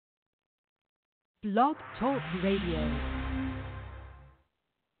Blog Talk Radio.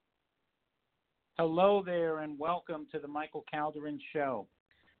 Hello there, and welcome to the Michael Calderin Show.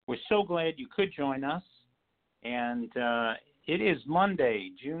 We're so glad you could join us, and it is Monday,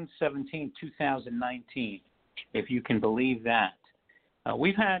 June 17, 2019, if you can believe that.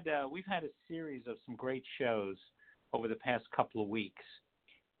 We've had a series of some great shows over the past couple of weeks.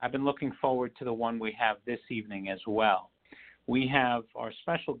 I've been looking forward to the one we have this evening as well. We have our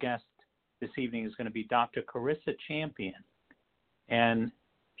special guest this evening is going to be Dr. Carisa Champion, and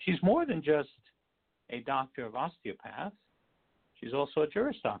she's more than just a doctor of osteopaths. She's also a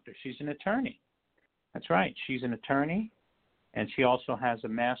Juris Doctor. She's an attorney. That's right. She's an attorney, and she also has a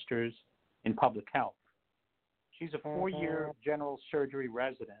master's in public health. She's a 4-year general surgery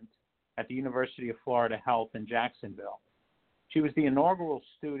resident at the University of Florida Health in Jacksonville. She was the inaugural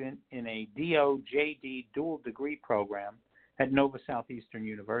student in a DO-JD dual degree program at Nova Southeastern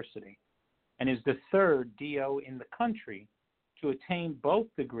University, and is the third DO in the country to attain both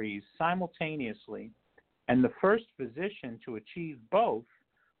degrees simultaneously, and the first physician to achieve both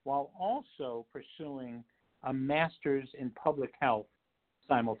while also pursuing a master's in public health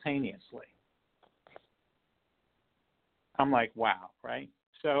simultaneously. I'm like, wow, right?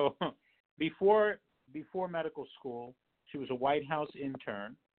 So before medical school, she was a White House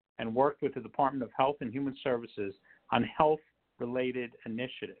intern and worked with the Department of Health and Human Services on health-related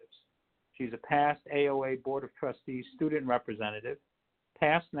initiatives. She's a past AOA Board of Trustees student representative,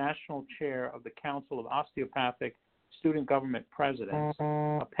 past national chair of the Council of Osteopathic Student Government Presidents,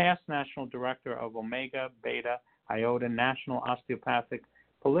 a past national director of Omega Beta Iota National Osteopathic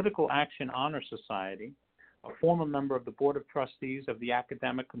Political Action Honor Society, a former member of the Board of Trustees of the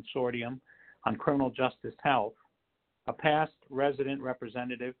Academic Consortium on Criminal Justice Health, a past resident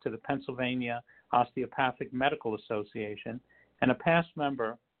representative to the Pennsylvania Osteopathic Medical Association, and a past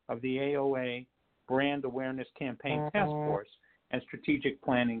member of the AOA Brand Awareness Campaign Task Force and Strategic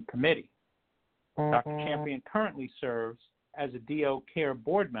Planning Committee. Dr. Champion currently serves as a DO Care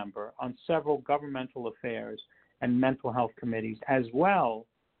board member on several governmental affairs and mental health committees, as well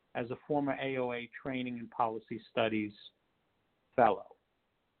as a former AOA Training and Policy Studies fellow.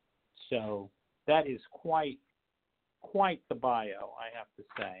 So that is quite the bio, I have to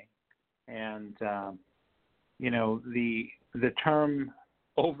say. And the term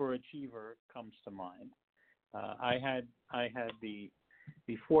overachiever comes to mind. I had the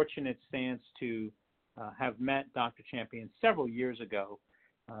fortunate stance to have met Dr. Champion several years ago.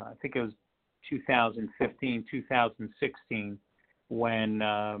 I think it was 2015, 2016, when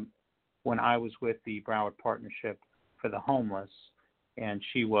I was with the Broward Partnership for the Homeless, and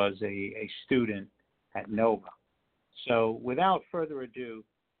she was a student at Nova. So without further ado,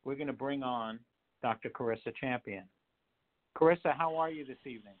 we're going to bring on Dr. Carisa Champion. Carisa, how are you this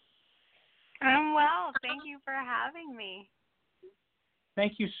evening? I'm well. Thank you for having me.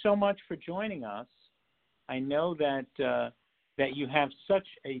 Thank you so much for joining us. I know that you have such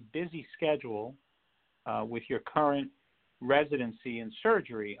a busy schedule with your current residency in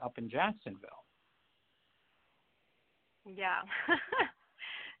surgery up in Jacksonville. Yeah.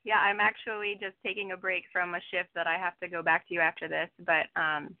 Yeah, I'm actually just taking a break from a shift that I have to go back to after this. But,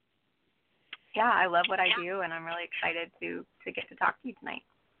 yeah, I love what I do, and I'm really excited to get to talk to you tonight.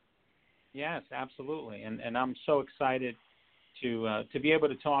 Yes, absolutely. And I'm so excited to be able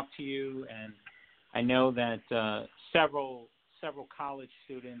to talk to you. And I know that several college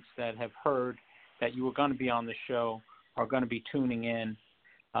students that have heard that you were going to be on the show are going to be tuning in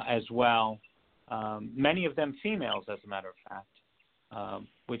as well. Many of them females, as a matter of fact,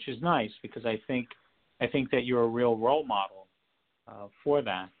 which is nice because I think that you're a real role model for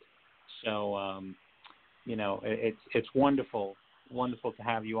that. So, it's wonderful to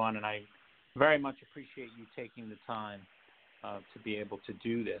have you on, and I very much appreciate you taking the time to be able to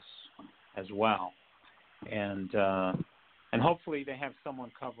do this as well. And hopefully they have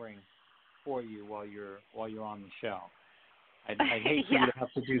someone covering for you while you're on the show. I'd hate for you to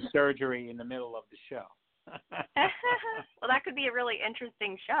have to do surgery in the middle of the show. Well, that could be a really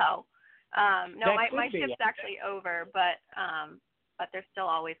interesting show. No, my shift's actually over, but there's still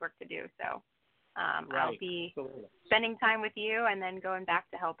always work to do. So right. I'll be spending time with you and then going back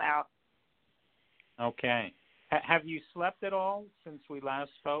to help out. Okay. Have you slept at all since we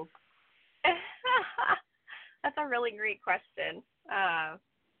last spoke? That's a really great question.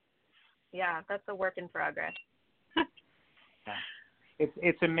 Yeah, that's a work in progress.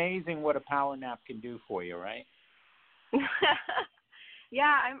 It's amazing what a power nap can do for you, right?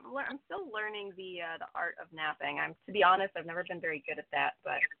 Yeah, I'm still learning the art of napping. To be honest, I've never been very good at that,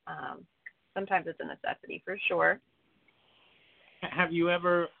 but sometimes it's a necessity for sure. Have you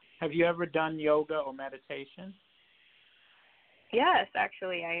ever Have you ever done yoga or meditation? Yes,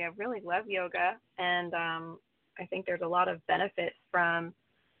 actually, I really love yoga, and I think there's a lot of benefits from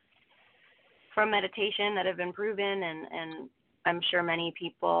meditation that have been proven, and I'm sure many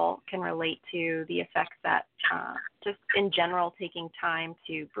people can relate to the effects that just in general taking time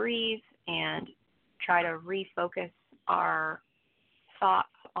to breathe and try to refocus our thoughts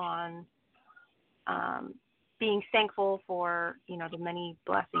on being thankful for, the many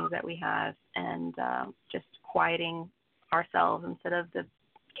blessings that we have, and just quieting ourselves instead of the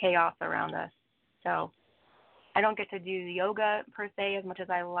chaos around us. So I don't get to do yoga per se as much as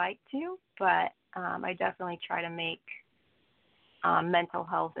I like to, but I definitely try to make mental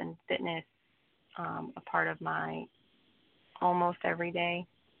health and fitness a part of my almost everyday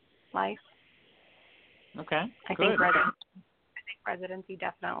life. Okay, I good. think residency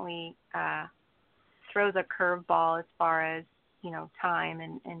definitely throws a curveball as far as, time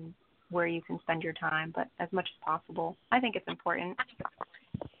and where you can spend your time, but as much as possible. I think it's important.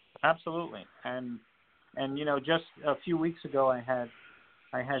 Absolutely. And just a few weeks ago I had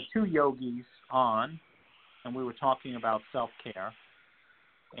two yogis on, and we were talking about self-care.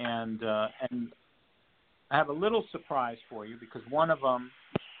 And I have a little surprise for you, because one of them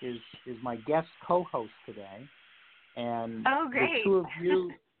is my guest co-host today. And oh, great.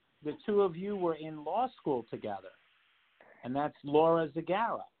 the two of you were in law school together, and that's Laura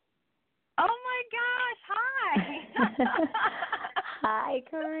Zagarra. Oh my gosh! Hi. Hi,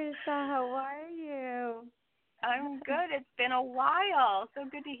 Carisa. How are you? I'm good. It's been a while. So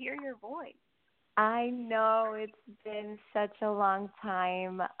good to hear your voice. I know, it's been such a long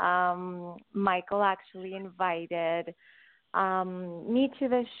time. Michael actually invited me to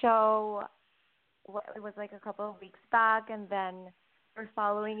the show. It was like a couple of weeks back, and then we're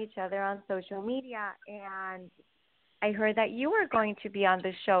following each other on social media, and I heard that you were going to be on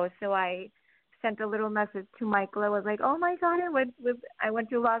the show, so I sent a little message to Michael. I was like, oh my God, I went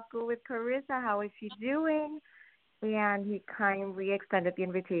to law school with Carisa. How is she doing? And he kindly extended the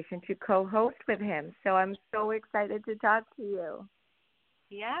invitation to co-host with him. So I'm so excited to talk to you.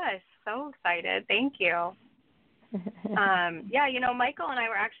 Yes, so excited. Thank you. Michael and I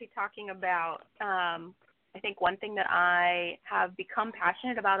were actually talking about, I think one thing that I have become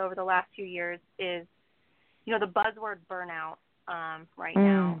passionate about over the last few years is, the buzzword burnout right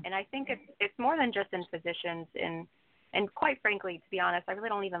now. And I think it's more than just in physicians. And quite frankly, to be honest, I really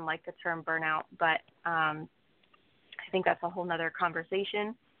don't even like the term burnout, but I think that's a whole nother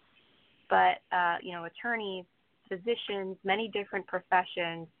conversation. But, attorneys, physicians, many different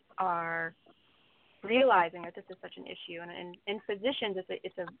professions are realizing that this is such an issue. And in physicians,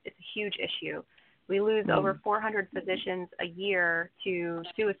 it's a huge issue. We lose over 400 physicians a year to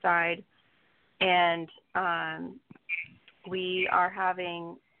suicide, and we are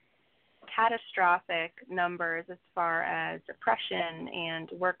having catastrophic numbers as far as depression and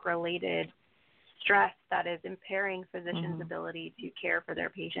work-related stress that is impairing physicians' ability to care for their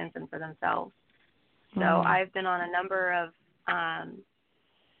patients and for themselves. So I've been on a number of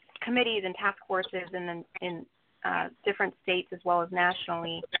committees and task forces in different states as well as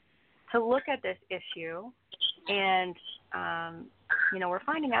nationally to look at this issue. And, we're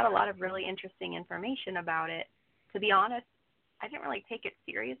finding out a lot of really interesting information about it. To be honest, I didn't really take it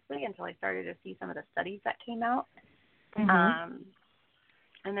seriously until I started to see some of the studies that came out.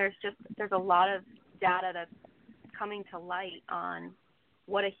 And there's a lot of data that's coming to light on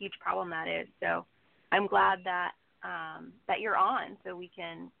what a huge problem that is. So I'm glad that you're on, so we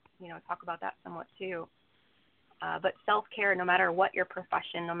can, talk about that somewhat too. But self-care, no matter what your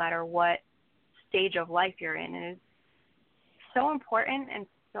profession, no matter what stage of life you're in, is so important and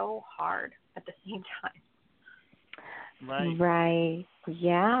so hard at the same time. Right.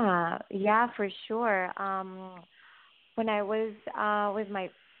 Yeah, for sure. When I was with my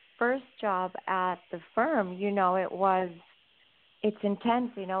first job at the firm, it's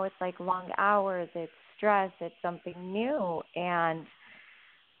intense, it's like long hours, it's stress, it's something new. And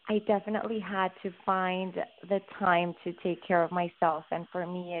I definitely had to find the time to take care of myself. And for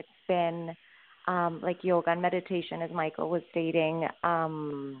me, it's been like yoga and meditation, as Michael was stating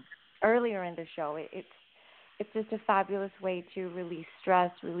earlier in the show. It's just a fabulous way to release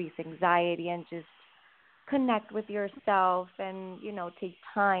stress, release anxiety, and just connect with yourself and, take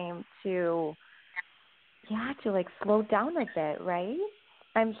time to like slow down a bit, right?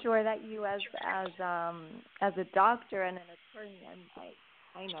 I'm sure that you as a doctor and an attorney,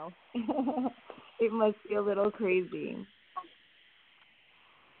 I know it must be a little crazy.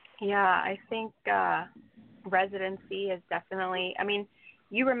 Yeah, I think residency is definitely,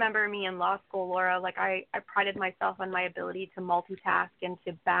 you remember me in law school, Laura, like I prided myself on my ability to multitask and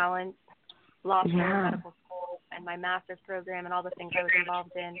to balance law school and medical school and my master's program and all the things I was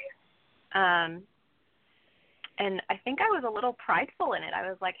involved in. And I think I was a little prideful in it. I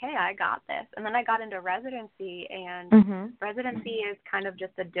was like, hey, I got this. And then I got into residency, and residency is kind of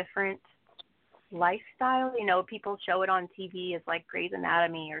just a different lifestyle. You know, people show it on TV as like Grey's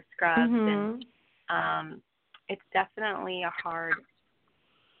Anatomy or Scrubs, and it's definitely a hard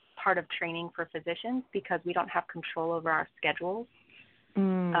part of training for physicians because we don't have control over our schedules.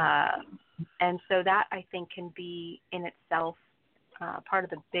 And so that, I think, can be in itself part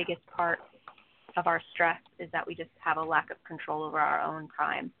of the biggest part of our stress is that we just have a lack of control over our own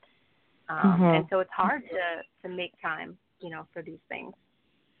time. And so it's hard to make time, you know, for these things.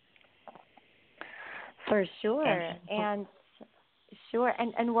 For sure. And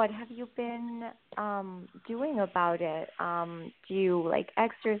what have you been doing about it? Do you like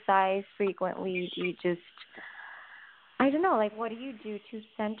exercise frequently? Do you just, I don't know, like what do you do to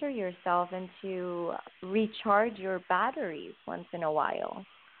center yourself and to recharge your batteries once in a while?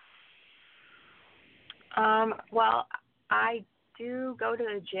 Well, I do go to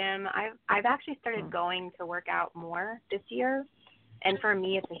the gym. I've actually started going to work out more this year, and for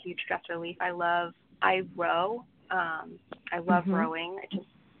me, it's a huge stress relief. I row. I love rowing. It's just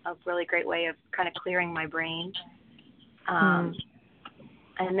a really great way of kind of clearing my brain. And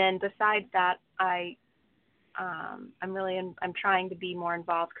then besides that, I'm trying to be more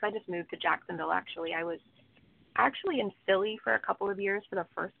involved because I just moved to Jacksonville. Actually, I was actually in Philly for a couple of years for the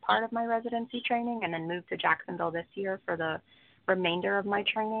first part of my residency training, and then moved to Jacksonville this year for the remainder of my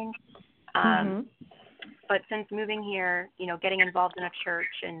training. But since moving here, you know, getting involved in a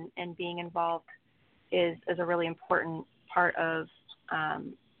church and being involved is a really important part of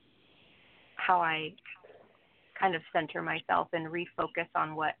how I kind of center myself and refocus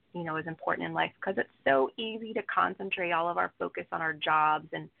on what, you know, is important in life, because it's so easy to concentrate all of our focus on our jobs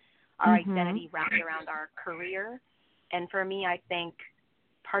and our identity wrapped around our career. And for me, I think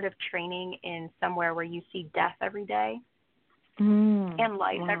part of training in somewhere where you see death every day and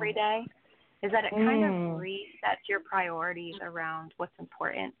life every day is that it kind of resets your priorities around what's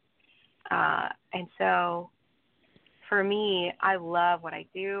important. And so for me, I love what I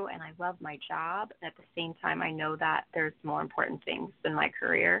do and I love my job. And at the same time, I know that there's more important things than my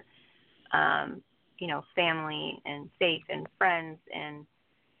career, you know, family and faith and friends and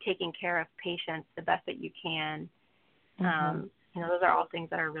taking care of patients the best that you can. You know, those are all things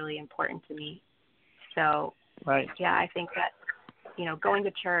that are really important to me. So, yeah, I think that, you know, going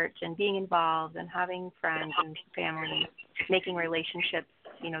to church and being involved and having friends and family, making relationships,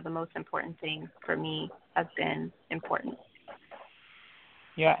 you know, the most important thing for me has been important.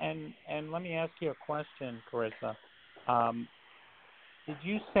 Yeah, and let me ask you a question, Carisa. Did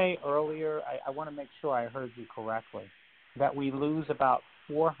you say earlier, I want to make sure I heard you correctly, that we lose about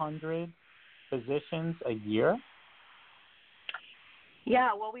 400 physicians a year?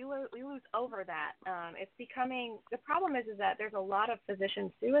 Yeah, well, we lose over that. It's becoming, the problem is that there's a lot of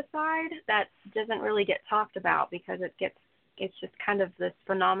physician suicide that doesn't really get talked about because it's just kind of this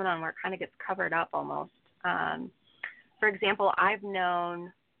phenomenon where it kind of gets covered up almost. For example, I've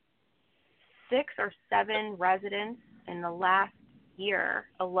known 6 or 7 residents in the last year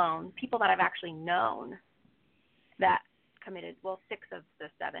alone, people that I've actually known that committed, well, 6 of the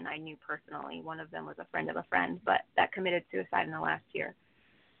 7 I knew personally. One of them was a friend of a friend, but that committed suicide in the last year.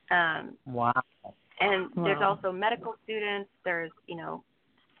 Wow. And there's also medical students. There's, you know,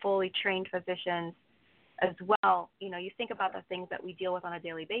 fully trained physicians as well. You know, you think about the things that we deal with on a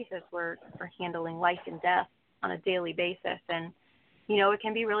daily basis. We're handling life and death on a daily basis. And, you know, it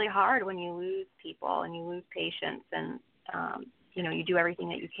can be really hard when you lose people and you lose patients and, you know, you do everything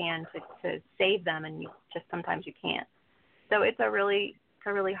that you can to save them and sometimes you can't. So it's a really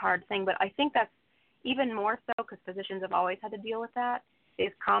hard thing. But I think that's even more so because physicians have always had to deal with that.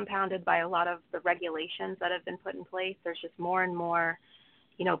 It's compounded by a lot of the regulations that have been put in place. There's just more and more,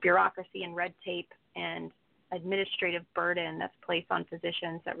 you know, bureaucracy and red tape and administrative burden that's placed on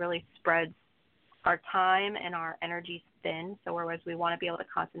physicians that really spreads our time and our energy thin. So whereas we want to be able to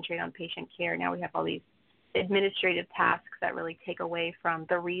concentrate on patient care, now we have all these administrative tasks that really take away from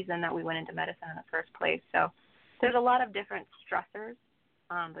the reason that we went into medicine in the first place. So there's a lot of different stressors,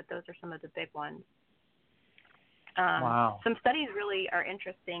 but those are some of the big ones. Wow. Some studies really are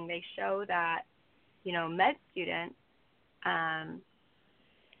interesting. They show that, you know, med students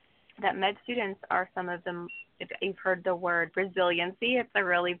are some of them, if you've heard the word resiliency, it's a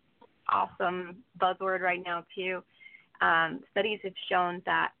really awesome buzzword right now too. Studies have shown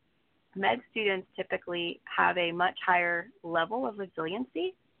that med students typically have a much higher level of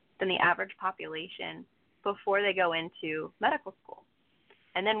resiliency than the average population before they go into medical school.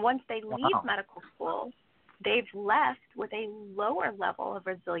 And then once they leave medical school, they've left with a lower level of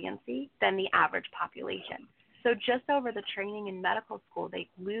resiliency than the average population. So just over the training in medical school, they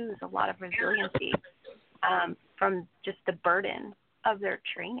lose a lot of resiliency from just the burden of their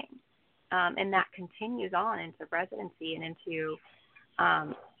training. And that continues on into residency and into,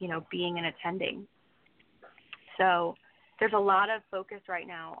 being and attending. So there's a lot of focus right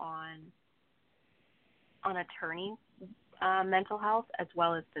now on attorney mental health as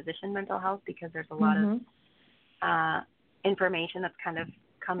well as physician mental health, because there's a lot of information that's kind of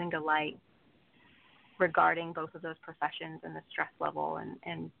coming to light regarding both of those professions and the stress level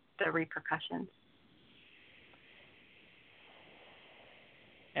and the repercussions.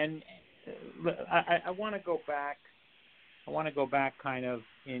 And I want to go back. I want to go back kind of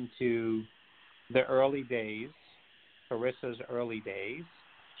into the early days, Carisa's early days.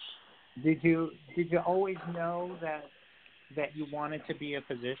 Did you always know that you wanted to be a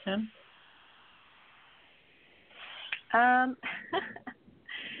physician? I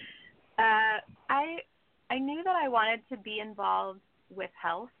knew that I wanted to be involved with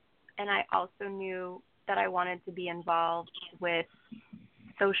health, and I also knew that I wanted to be involved with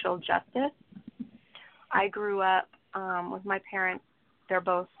social justice. I grew up with my parents. They're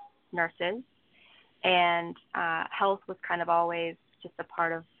both nurses, and health was kind of always just a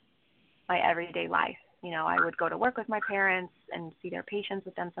part of my everyday life. You know, I would go to work with my parents and see their patients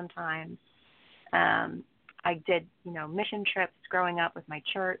with them sometimes. I did, mission trips growing up with my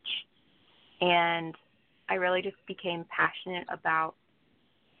church, and I really just became passionate about,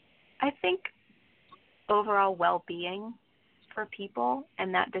 I think, overall well-being for people,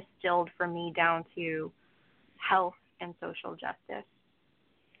 and that distilled for me down to health and social justice.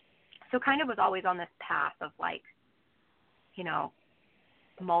 So kind of was always on this path of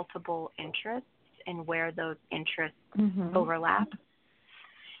multiple interests and where those interests overlap.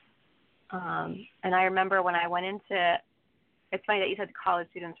 And I remember when I went into, it's funny that you said college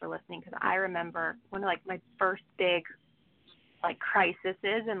students were listening, because I remember one of my first big crises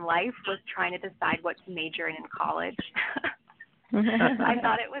in life was trying to decide what to major in college. I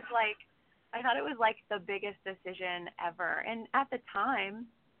thought it was the biggest decision ever, and at the time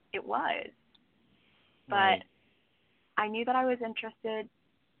it was. But Right. I knew that I was interested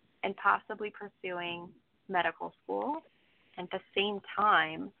in possibly pursuing medical school, and at the same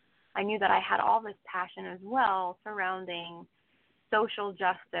time I knew that I had all this passion as well surrounding social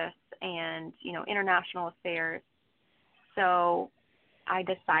justice and, international affairs. So I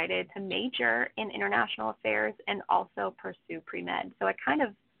decided to major in international affairs and also pursue pre-med. So I kind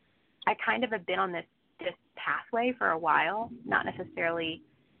of have been on this pathway for a while, not necessarily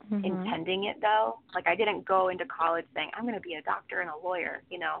intending it though. I didn't go into college saying I'm going to be a doctor and a lawyer.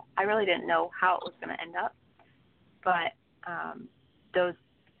 I really didn't know how it was going to end up. But those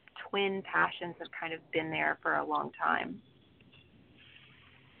twin passions have kind of been there for a long time.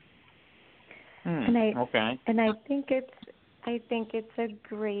 Okay. And I think it's a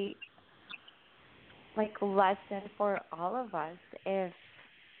great lesson for all of us if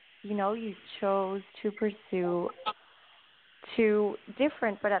you chose to pursue two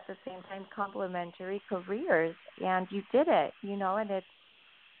different but at the same time complementary careers, and you did it, and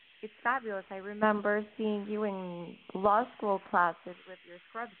it's fabulous. I remember seeing you in law school classes with your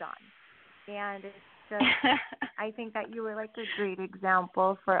scrubs on, and it's just I think that you were a great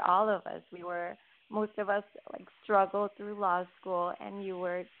example for all of us. Most of us struggled through law school, and you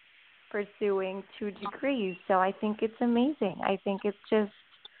were pursuing 2 degrees. So I think it's amazing. I think it's just,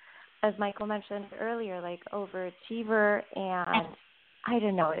 as Michael mentioned earlier, overachiever, and I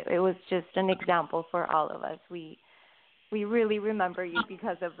don't know, it was just an example for all of us. We really remember you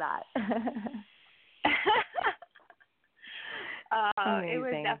because of that. It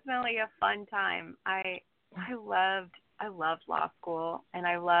was definitely a fun time. I loved law school, and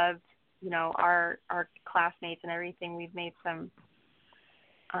I loved, our classmates and everything. We've made some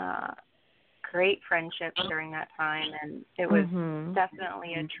great friendships during that time, and it was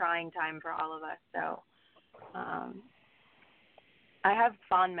definitely a trying time for all of us. So I have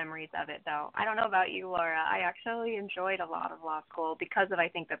fond memories of it, though. I don't know about you, Laura. I actually enjoyed a lot of law school because of, I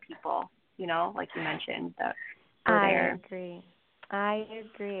think, the people, like you mentioned, that were there. I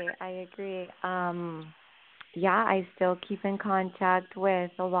agree. Yeah, I still keep in contact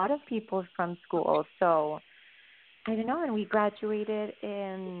with a lot of people from school. So, I don't know, and we graduated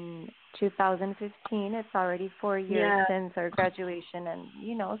in 2015. It's already 4 years since our graduation, and,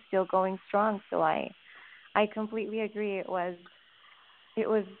 still going strong. So I completely agree. It was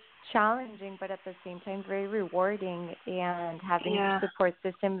challenging, but at the same time very rewarding. And having the support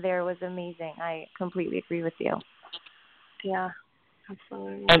system there was amazing. I completely agree with you. Yeah,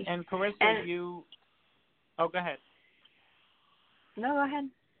 absolutely. And Carisa, you. Oh, go ahead. No, go ahead.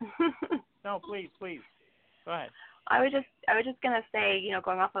 No, please, go ahead. I was just gonna say,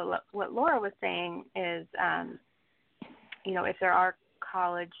 going off of what Laura was saying is, if there are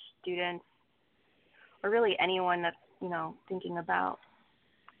college students or really anyone that's thinking about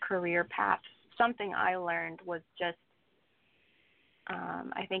career paths, something I learned was just,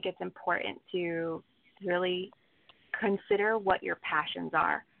 I think it's important to really consider what your passions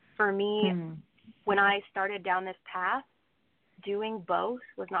are. For me, when I started down this path, doing both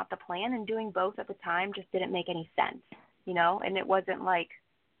was not the plan, and doing both at the time just didn't make any sense, and it wasn't like,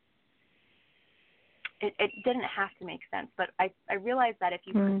 it didn't have to make sense, but I realized that if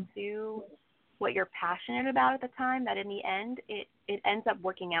you pursue what you're passionate about at the time, that in the end, it ends up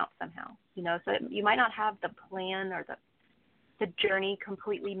working out somehow, so you might not have the plan or the journey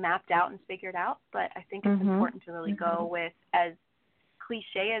completely mapped out and figured out, but I think it's important to really go with, as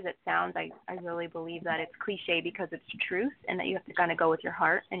cliche as it sounds, I really believe that it's cliche because it's truth, and that you have to kind of go with your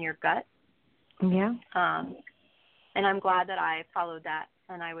heart and your gut. Yeah. And I'm glad that I followed that,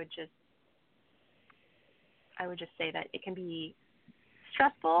 and I would just say that it can be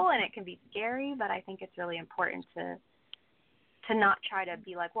stressful and it can be scary, but I think it's really important to not try to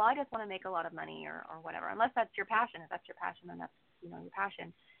be like, well, I just want to make a lot of money or whatever, unless that's your passion. If that's your passion, then that's your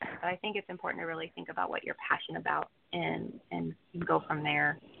passion. But I think it's important to really think about what you're passionate about and go from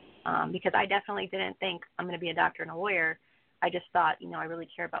there. Because I definitely didn't think I'm going to be a doctor and a lawyer. I just thought, I really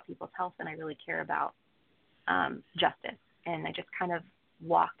care about people's health, and I really care about justice. And I just kind of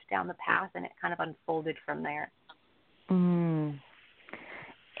walked down the path, and it kind of unfolded from there. And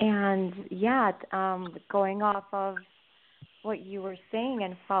going off of what you were saying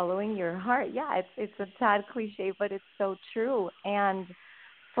and following your heart, it's a tad cliche, but it's so true. And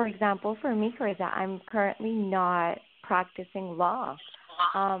for example, for me, Carisa, I'm currently not practicing law.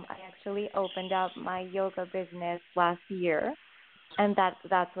 I actually opened up my yoga business last year, and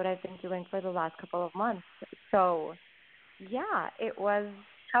that's what I've been doing for the last couple of months. So, it was.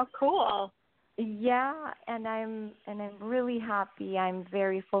 How cool. Yeah, and I'm really happy. I'm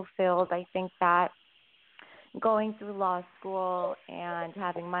very fulfilled. I think that going through law school and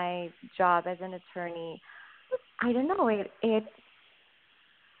having my job as an attorney, I don't know,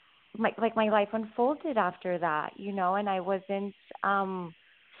 my life unfolded after that, and I wasn't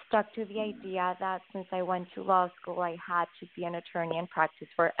stuck to the idea that since I went to law school, I had to be an attorney and practice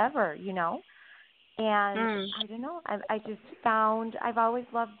forever, And I don't know, I just found, I've always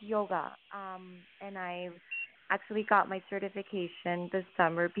loved yoga, and I've actually got my certification this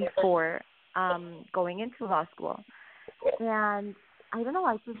summer before going into law school. And I don't know,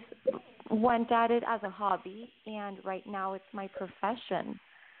 I just went at it as a hobby, and right now it's my profession.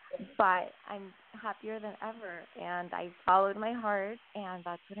 But I'm happier than ever, and I followed my heart, and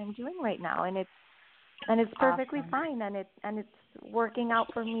that's what I'm doing right now. And it's perfectly fine, and it's working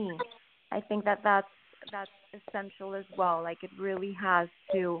out for me. I think that's essential as well. Like, it really has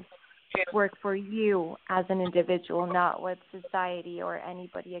to work for you as an individual, not what society or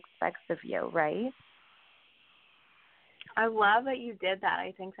anybody expects of you, right? I love that you did that.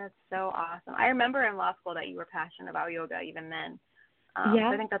 I think that's so awesome. I remember in law school that you were passionate about yoga even then. So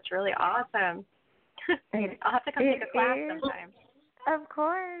I think that's really awesome. I'll have to come take a class sometime. Of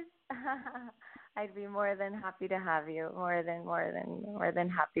course. I'd be more than happy to have you. More than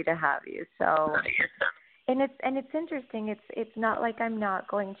happy to have you. So, and it's interesting. It's not like I'm not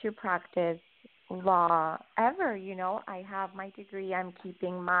going to practice law ever. I have my degree. I'm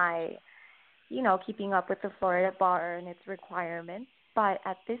keeping up with the Florida bar and its requirements. But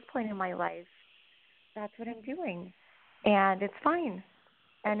at this point in my life, that's what I'm doing, and it's fine,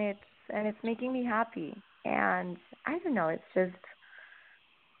 and it's making me happy. And I don't know. It's just.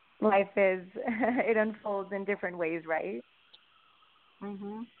 Life is, it unfolds in different ways, right?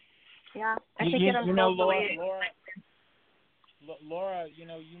 Yeah, I think it unfolds the way. Laura, you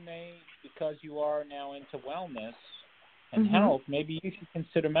may, because you are now into wellness and health, maybe you should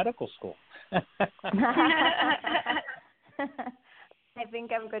consider medical school. I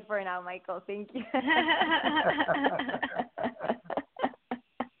think I'm good for now, Michael. Thank you.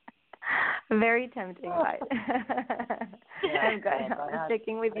 Very tempting, but I'm good. I'm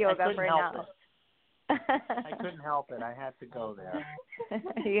sticking with yoga for now. I couldn't help it. I had to go there.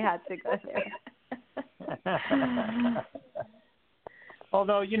 You had to go there.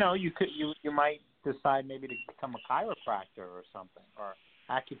 Although, you might decide maybe to become a chiropractor or something, or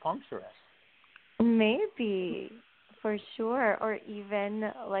acupuncturist. Maybe. for sure. Or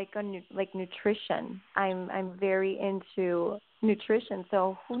even like like nutrition. I'm very into nutrition,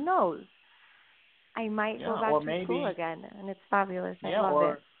 so who knows? I might go back to school again, and it's fabulous. I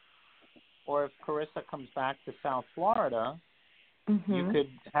love it. Or if Carisa comes back to South Florida, you could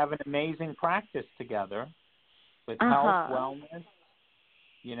have an amazing practice together with health, wellness,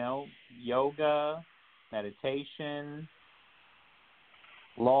 yoga, meditation,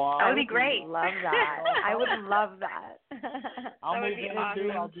 law. That would be great. Love that. I would love that. I'll do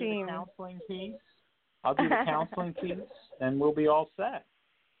the counseling piece. I'll do the counseling piece, and we'll be all set.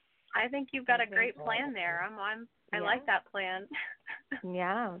 I think you've got a great plan there. I like that plan.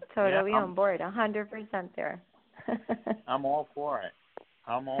 Yeah, totally on board. 100% there. I'm all for it.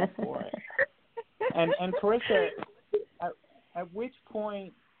 And Carisa, at which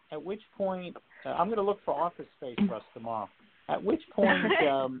point, I'm going to look for office space for us tomorrow. At which point,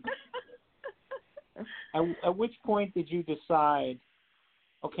 at which point did you decide?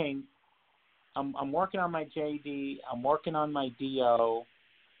 Okay, I'm working on my JD. I'm working on my DO.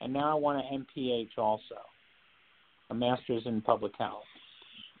 And now I want an MPH also, a Master's in Public Health.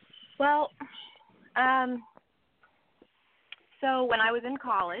 Well, so when I was in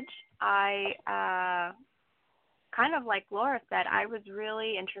college, I kind of like Laura said, I was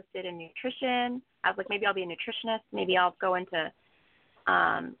really interested in nutrition. I was like, maybe I'll be a nutritionist. Maybe I'll go into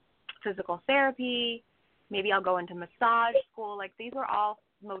physical therapy. Maybe I'll go into massage school. Like these were all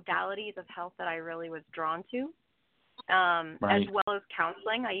modalities of health that I really was drawn to. As well as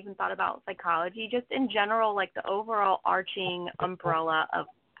counseling. I even thought about psychology, just in general, like the overall arching umbrella of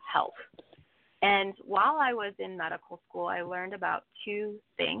health. And while I was in medical school, I learned about two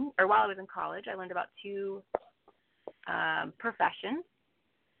things, or while I was in college, I learned about two professions.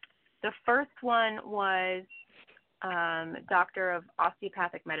 The first one was doctor of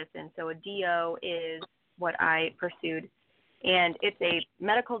osteopathic medicine. So a DO is what I pursued. And it's a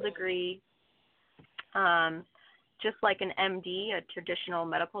medical degree, just like an MD, a traditional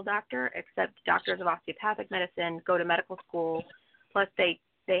medical doctor, except doctors of osteopathic medicine go to medical school, plus they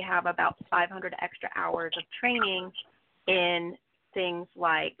have about 500 extra hours of training in things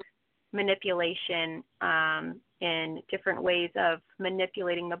like manipulation, in different ways of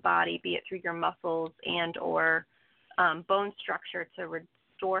manipulating the body, be it through your muscles and or bone structure to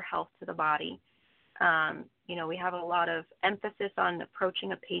restore health to the body. We have a lot of emphasis on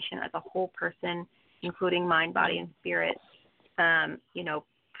approaching a patient as a whole person, including mind, body, and spirit.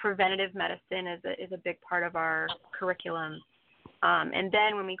 Preventative medicine is a big part of our curriculum. And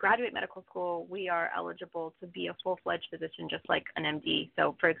then when we graduate medical school, we are eligible to be a full-fledged physician, just like an MD.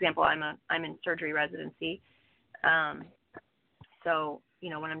 So, for example, I'm in surgery residency. So,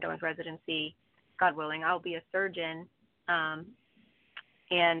 when I'm done with residency, God willing, I'll be a surgeon,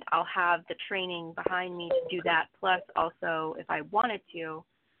 and I'll have the training behind me to do that. Plus, also, if I wanted to,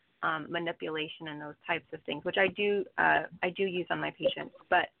 manipulation and those types of things, which I do use on my patients.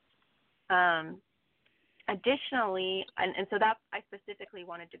 But additionally, and so that I specifically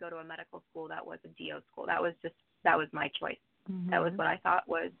wanted to go to a medical school that was a DO school. That was my choice. Mm-hmm. That was what I thought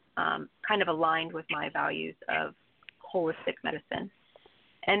was kind of aligned with my values of holistic medicine.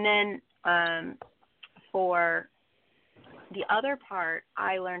 And then for the other part,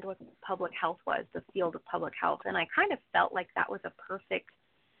 I learned what public health was, the field of public health, and I kind of felt like that was a perfect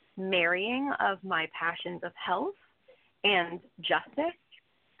marrying of my passions of health and justice,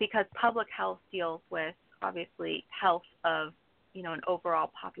 because public health deals with obviously health of an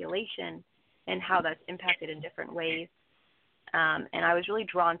overall population and how that's impacted in different ways, and I was really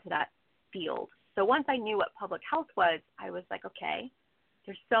drawn to that field. So once I knew what public health was, I was like, okay,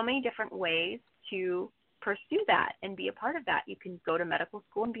 there's so many different ways to pursue that and be a part of that. You can go to medical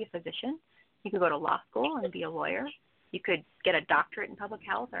school and be a physician. You could go to law school and be a lawyer. You could get a doctorate in public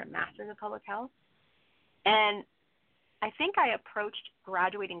health or a master's in public health. And I think I approached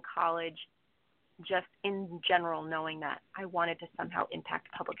graduating college just in general knowing that I wanted to somehow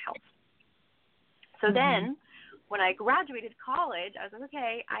impact public health. So then when I graduated college, I was like,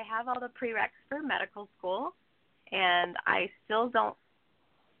 okay, I have all the prereqs for medical school, and I still don't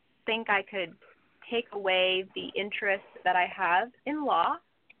think I could take away the interest that I have in law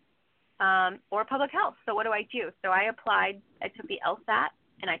or public health. So what do I do? So I applied. I took the LSAT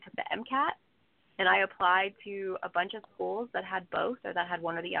and I took the MCAT, and I applied to a bunch of schools that had both or that had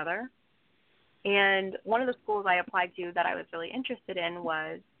one or the other. And one of the schools I applied to that I was really interested in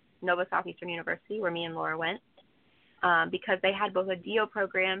was Nova Southeastern University, where me and Laura went, because they had both a DO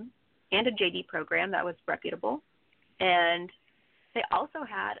program and a JD program that was reputable, and they also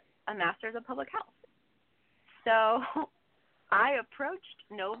had a Master's of Public Health. So I approached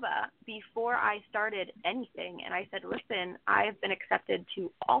Nova before I started anything, and I said, listen, I have been accepted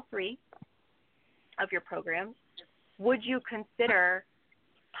to all 3 of your programs. Would you consider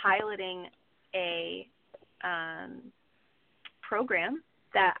piloting a program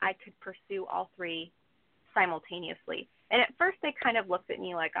that I could pursue all 3 simultaneously? And at first they kind of looked at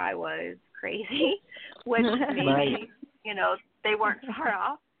me like I was crazy, which maybe, right. They weren't far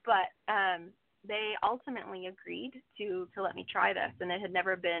off, but they ultimately agreed to let me try this, and it had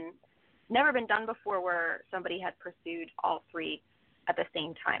never been done before where somebody had pursued all 3 at the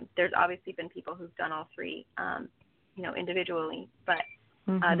same time. There's obviously been people who've done all 3, individually, but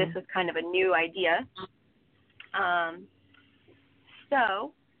this was kind of a new idea.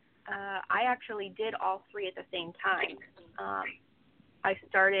 So I actually did all 3 at the same time. I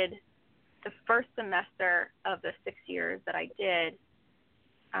started the first semester of the 6 years that I did,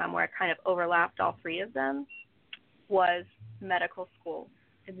 where I kind of overlapped all 3 of them, was medical school.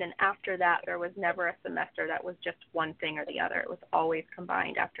 And then after that, there was never a semester that was just one thing or the other. It was always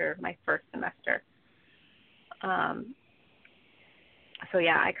combined after my first semester. So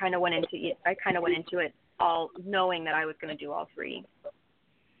yeah, I kind of went into it all knowing that I was going to do all 3.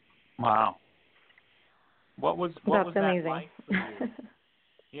 Wow. What was That's that amazing. like for you?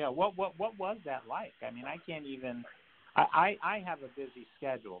 Yeah, what was that like? I mean, I can't even. I have a busy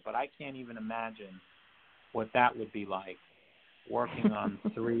schedule, but I can't even imagine what that would be like, working on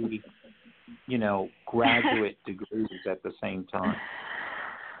 3, graduate degrees at the same time.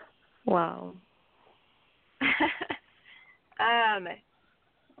 Wow.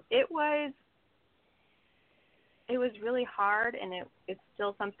 It was really hard, and it's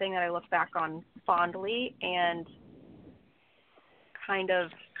still something that I look back on fondly and kind of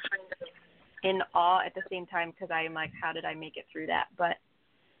in awe at the same time, because I'm like, how did I make it through that? But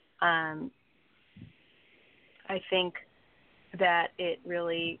I think that it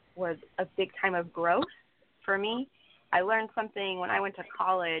really was a big time of growth for me. I learned something when I went to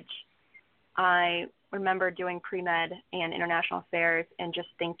college. I remember doing pre-med and international affairs and just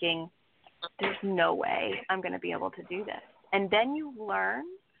thinking, there's no way I'm going to be able to do this. And then you learn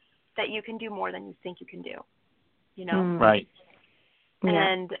that you can do more than you think you can do, Right.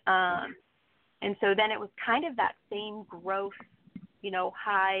 Yeah. And so then it was kind of that same growth,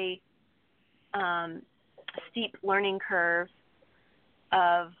 high, steep learning curve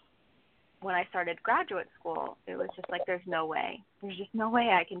of when I started graduate school. It was just like, there's just no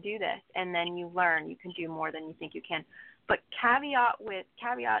way I can do this. And then you learn you can do more than you think you can. But caveat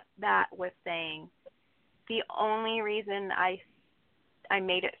that with saying the only reason I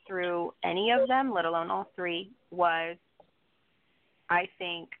made it through any of them, let alone all 3, was, I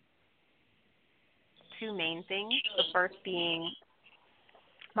think, 2 main things. The first being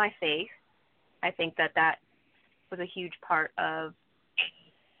my faith. I think that was a huge part of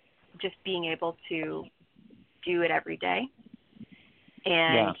just being able to do it every day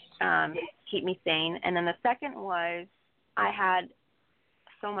and keep me sane. And then the second was, I had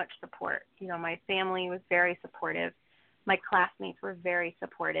so much support. My family was very supportive. My classmates were very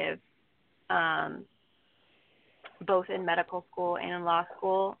supportive, both in medical school and in law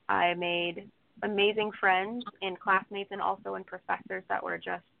school. I made amazing friends and classmates, and also in professors that were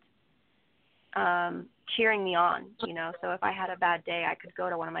just cheering me on. So if I had a bad day, I could go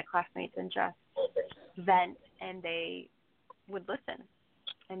to one of my classmates and just vent, and they would listen.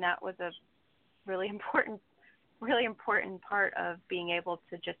 And that was a really important part of being able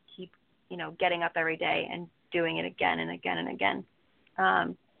to just keep, getting up every day and doing it again and again and again.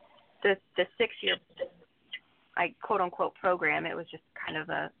 The 6-year, I quote unquote program, it was just kind of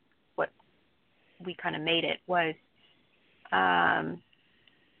what we kind of made it was,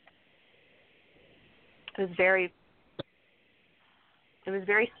 it was very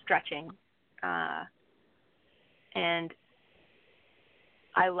stretching. And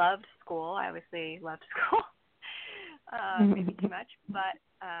I loved school. I obviously loved school. Maybe too much, but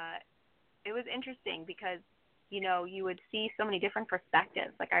it was interesting because, you would see so many different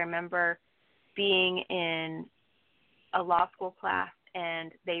perspectives. Like I remember being in a law school class,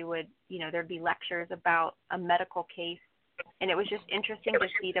 and they would, there'd be lectures about a medical case, and it was just interesting to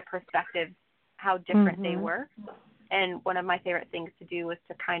see the perspectives, how different they were. And one of my favorite things to do was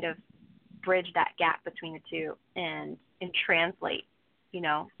to kind of bridge that gap between the two and translate,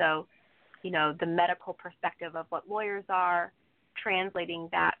 so the medical perspective of what lawyers are, translating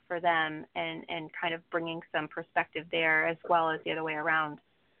that for them and kind of bringing some perspective there as well as the other way around.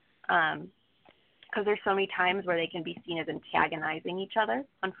 Because there's so many times where they can be seen as antagonizing each other,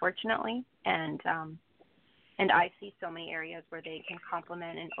 unfortunately. And And I see so many areas where they can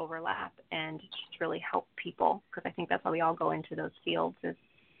complement and overlap and just really help people, because I think that's why we all go into those fields is,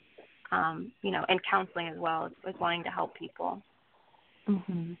 and counseling as well is wanting to help people.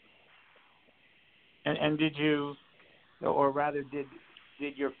 Mhm. And did you, or rather, did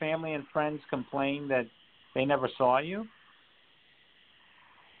your family and friends complain that they never saw you?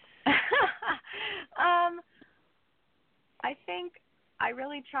 I think I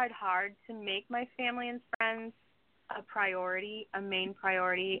really tried hard to make my family and friends a priority, a main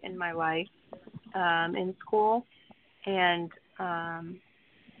priority in my life in school. And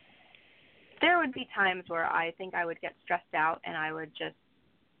there would be times where I think I would get stressed out and I would just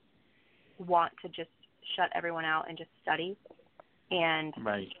want to just shut everyone out and just study. And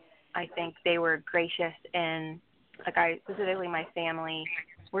Right. I think they were gracious, and specifically my family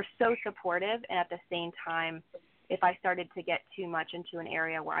were so supportive. And at the same time, if I started to get too much into an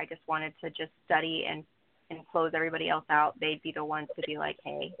area where I just wanted to just study and close everybody else out, they'd be the ones to be like,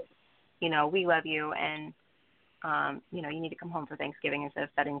 hey, we love you, and you need to come home for Thanksgiving instead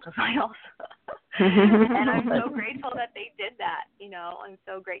of studying for finals. And I'm so grateful that they did that. I'm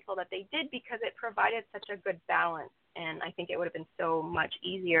so grateful that they did, because it provided such a good balance. And I think it would have been so much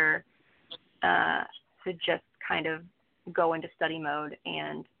easier to just kind of go into study mode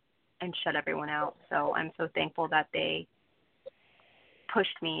and shut everyone out. So I'm so thankful that they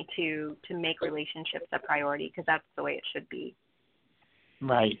pushed me to make relationships a priority, because that's the way it should be.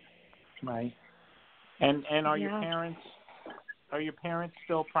 Right. And are Yeah. your parents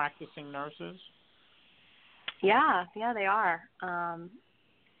still practicing nurses? Yeah, they are.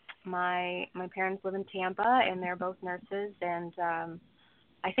 My parents live in Tampa, and they're both nurses, and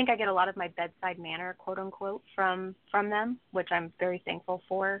I think I get a lot of my bedside manner, quote unquote, from them, which I'm very thankful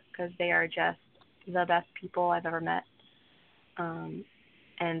for, because they are just the best people I've ever met.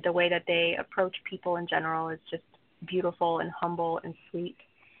 And the way that they approach people in general is just beautiful and humble and sweet.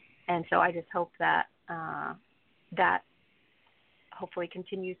 And so I just hope that that hopefully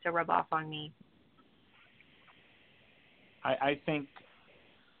continues to rub off on me. I think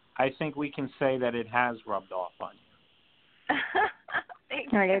we can say that it has rubbed off on you.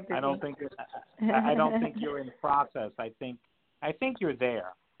 Thank you. I don't think you're in the process. I think you're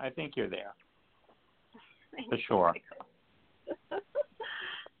there. For sure.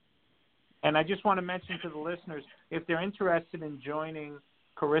 And I just want to mention to the listeners, if they're interested in joining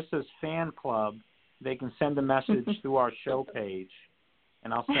Carisa's fan club, they can send a message through our show page,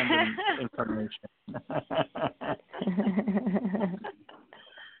 and I'll send them information.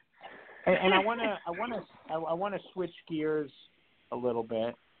 And I want to switch gears a little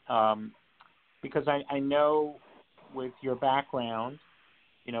bit, because I know with your background,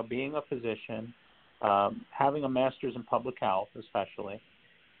 being a physician, having a master's in public health, especially,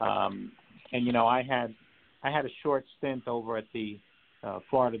 and I had a short stint over at the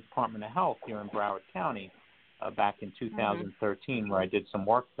Florida Department of Health here in Broward County back in 2013, where I did some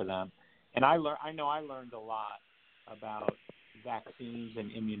work for them, and I know I learned a lot about vaccines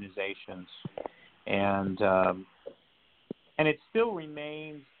and immunizations, and it still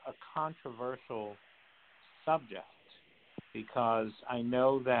remains a controversial subject, because I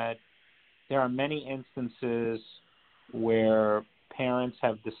know that there are many instances where parents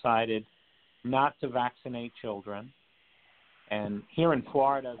have decided not to vaccinate children, and here in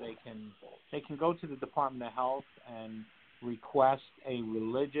Florida they can go to the Department of Health and request a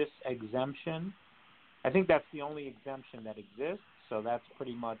religious exemption. I think that's the only exemption that exists, so that's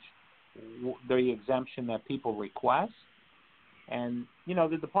pretty much the exemption that people request. And,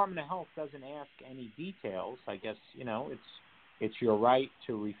 the Department of Health doesn't ask any details. I guess, it's your right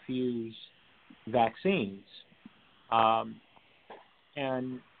to refuse vaccines. And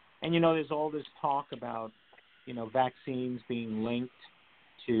there's all this talk about, vaccines being linked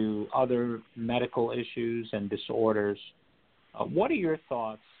to other medical issues and disorders. What are your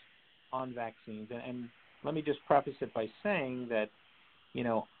thoughts on vaccines? And let me just preface it by saying that,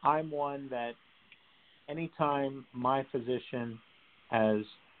 I'm one that anytime my physician has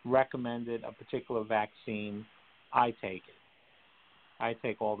recommended a particular vaccine, I take it. I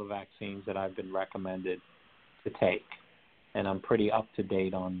take all the vaccines that I've been recommended to take, and I'm pretty up to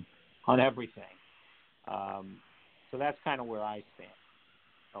date on everything. So that's kind of where I stand.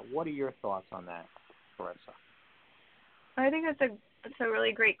 What are your thoughts on that, Carisa? I think that's a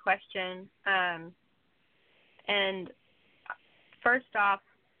really great question. And first off,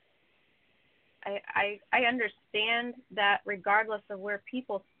 I understand that regardless of where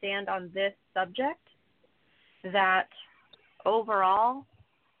people stand on this subject, that overall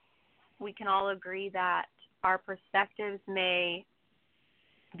we can all agree that our perspectives may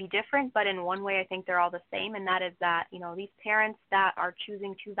be different, but in one way I think they're all the same, and that is that, these parents that are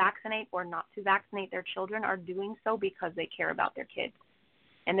choosing to vaccinate or not to vaccinate their children are doing so because they care about their kids.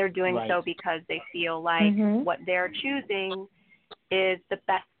 And they're doing so because they feel like what they're choosing is the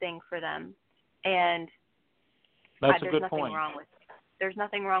best thing for them. And that's a good point. There's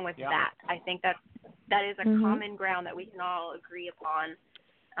nothing wrong with that. I think that is a common ground that we can all agree upon.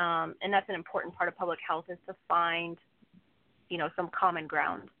 And that's an important part of public health, is to find, some common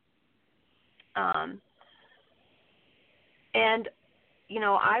ground. And,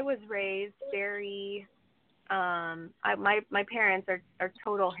 I was raised very, my parents are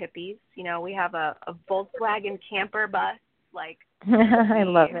total hippies. We have a Volkswagen camper bus, like, I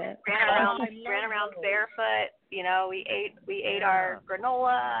love it. Ran around barefoot. We ate our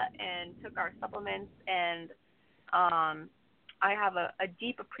granola and took our supplements, and I have a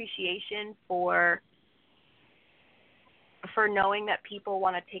deep appreciation for knowing that people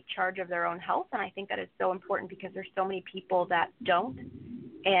want to take charge of their own health, and I think that is so important because there's so many people that don't.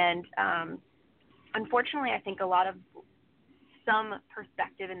 And unfortunately, I think some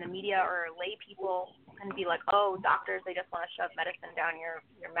perspective in the media or lay people can be like, oh, doctors, they just want to shove medicine down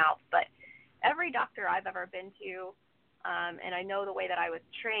your mouth. But every doctor I've ever been to, and I know the way that I was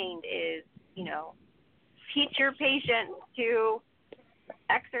trained is, teach your patients to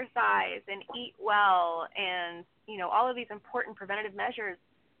exercise and eat well and, all of these important preventative measures.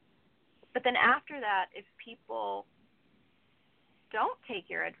 But then after that, if people don't take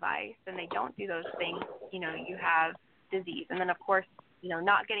your advice and they don't do those things, you have disease. And then, of course,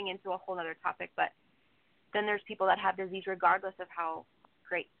 not getting into a whole other topic, but then there's people that have disease regardless of how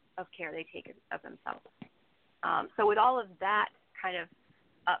great of care they take of themselves. So with all of that kind of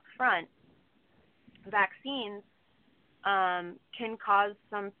up front, vaccines can cause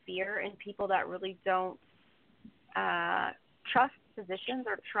some fear in people that really don't trust physicians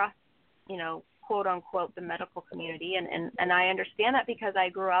or trust, quote unquote, the medical community. And I understand that because I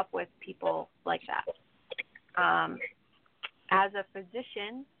grew up with people like that. As a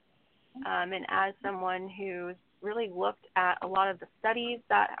physician, and as someone who's really looked at a lot of the studies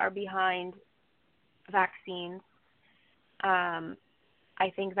that are behind vaccines,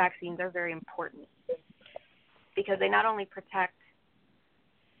 I think vaccines are very important because they not only protect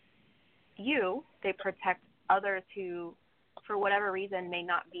you, they protect others who, for whatever reason, may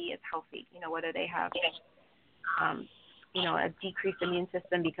not be as healthy, whether they have, a decreased immune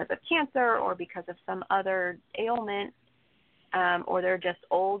system because of cancer or because of some other ailment, or they're just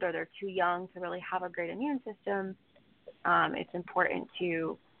old or they're too young to really have a great immune system. It's important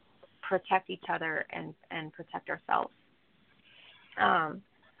to protect each other and protect ourselves.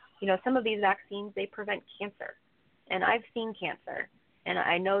 Some of these vaccines, they prevent cancer. And I've seen cancer. And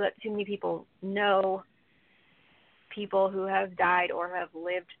I know that too many people know people who have died or have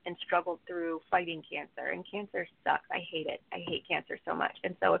lived and struggled through fighting cancer. And cancer sucks. I hate it. I hate cancer so much.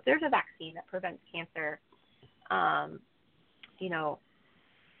 And so if there's a vaccine that prevents cancer,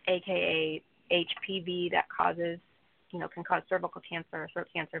 AKA HPV that causes, can cause cervical cancer, throat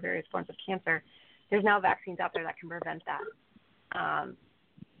cancer, various forms of cancer, there's now vaccines out there that can prevent that.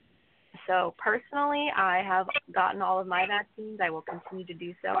 So personally, I have gotten all of my vaccines. I will continue to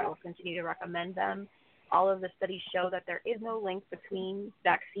do so. I will continue to recommend them. All of the studies show that there is no link between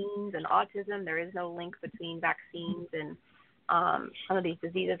vaccines and autism. There is no link between vaccines and some of these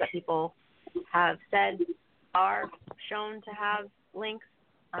diseases that people have said are shown to have links.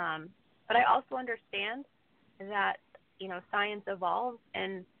 But I also understand that, science evolves,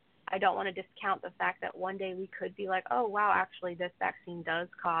 and I don't want to discount the fact that one day we could be like, oh, wow, actually this vaccine does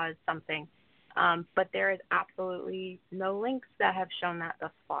cause something. But there is absolutely no links that have shown that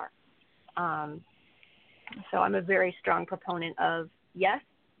thus far. So I'm a very strong proponent of, yes,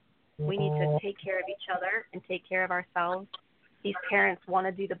 we need to take care of each other and take care of ourselves. These parents want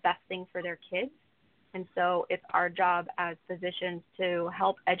to do the best thing for their kids. And so it's our job as physicians to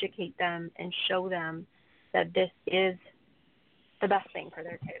help educate them and show them that this is the best thing for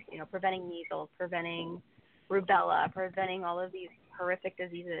their kids. Preventing measles, preventing rubella, preventing all of these horrific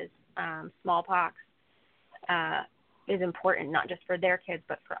diseases, smallpox, is important, not just for their kids,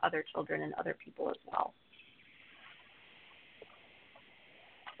 but for other children and other people as well.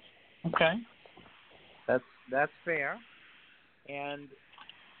 Okay. That's fair. And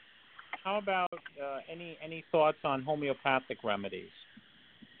how about any thoughts on homeopathic remedies?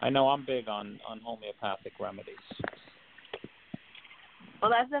 I know I'm big on homeopathic remedies.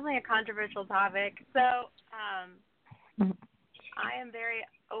 Well, that's definitely a controversial topic. So I am very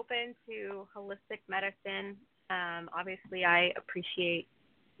open to holistic medicine. Obviously, I appreciate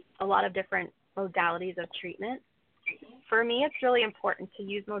a lot of different modalities of treatment. for me, it's really important to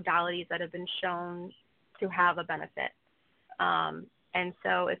use modalities that have been shown to have a benefit. And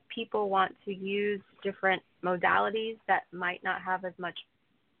so if people want to use different modalities that might not have as much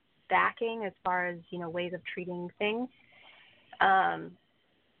backing as far as, ways of treating things, I'm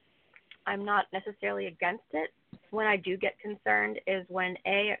not necessarily against it. When I do get concerned is when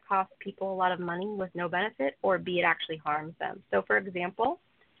A, it costs people a lot of money with no benefit, or B, it actually harms them. So, for example,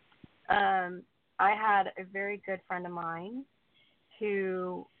 I had a very good friend of mine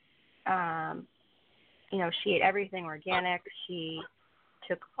who, she ate everything organic. She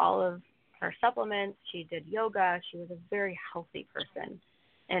took all of her supplements. She did yoga. She was a very healthy person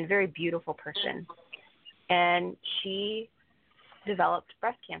and very beautiful person. And she developed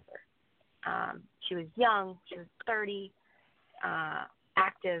breast cancer. She was young. She was 30,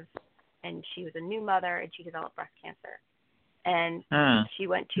 active, and she was a new mother, and she developed breast cancer. And she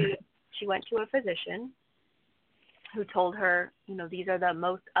went to a physician who told her, these are the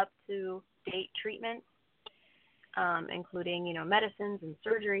most up-to-date treatments, including, medicines and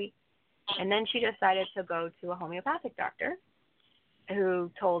surgery. And then she decided to go to a homeopathic doctor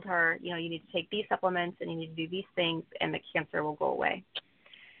who told her, you need to take these supplements and you need to do these things and the cancer will go away.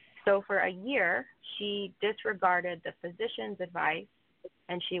 So for a year, she disregarded the physician's advice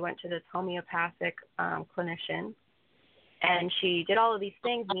and she went to this homeopathic clinician, and she did all of these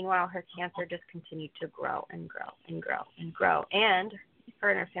things. Meanwhile, her cancer just continued to grow and grow and grow and grow. And her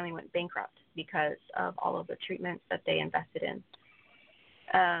and her family went bankrupt because of all of the treatments that they invested in.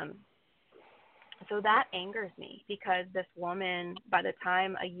 So that angers me, because this woman, by the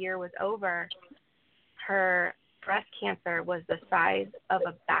time a year was over, her breast cancer was the size of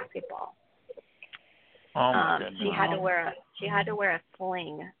a basketball. Oh my goodness. She had to wear a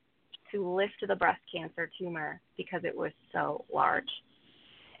sling to lift the breast cancer tumor because it was so large.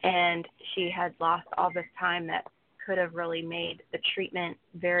 And she had lost all this time that could have really made the treatment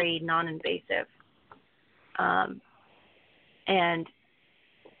very non-invasive. And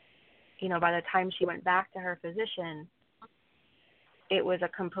by the time she went back to her physician, it was a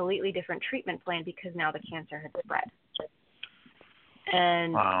completely different treatment plan because now the cancer had spread.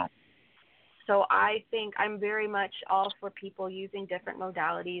 And wow. So I think I'm very much all for people using different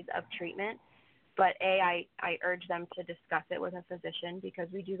modalities of treatment, but I urge them to discuss it with a physician, because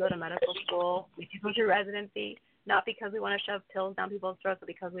we do go to medical school, we do go to residency, not because we want to shove pills down people's throats, but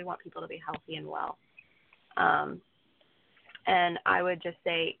because we want people to be healthy and well. And I would just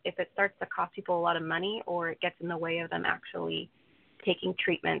say, if it starts to cost people a lot of money, or it gets in the way of them actually taking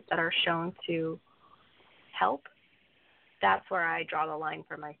treatments that are shown to help, that's where I draw the line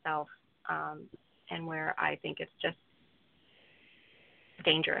for myself, and where I think it's just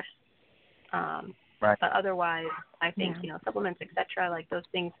dangerous. Right. But otherwise, I think, supplements, et cetera, like those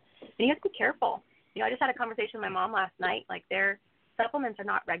things, and you have to be careful. I just had a conversation with my mom last night. Like, their supplements are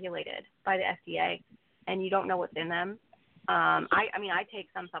not regulated by the FDA, and you don't know what's in them. I mean, I take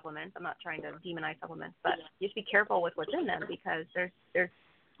some supplements. I'm not trying to demonize supplements, but you have to be careful with what's in them, because there's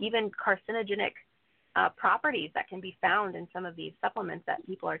even carcinogenic properties that can be found in some of these supplements that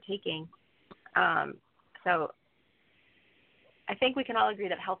people are taking. So I think we can all agree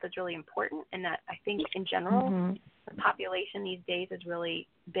that health is really important, and that I think in general, the population these days is really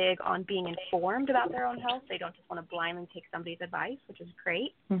big on being informed about their own health. They don't just want to blindly take somebody's advice, which is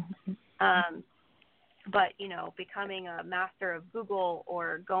great. But, becoming a master of Google,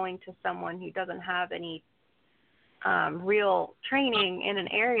 or going to someone who doesn't have any real training in an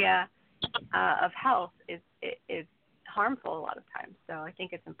area of health is harmful a lot of times. So I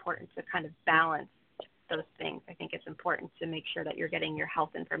think it's important to kind of balance those things. I think it's important to make sure that you're getting your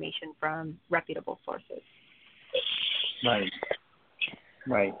health information from reputable sources.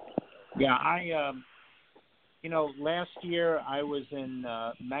 Right. Yeah, last year I was in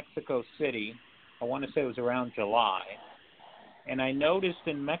Mexico City. I want to say it was around July. And I noticed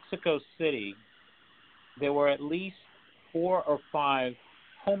in Mexico City there were at least 4 or 5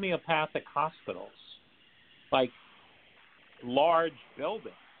 homeopathic hospitals, like large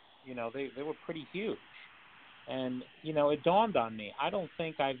buildings. They were pretty huge. And, it dawned on me, I don't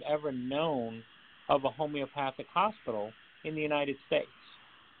think I've ever known of a homeopathic hospital in the United States.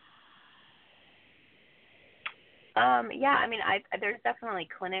 Yeah, I mean, there's definitely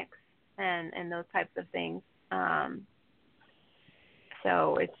clinics and those types of things.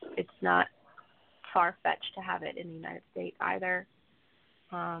 So it's not far-fetched to have it in the United States either.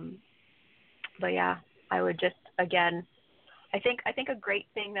 But yeah, I would just, again, I think a great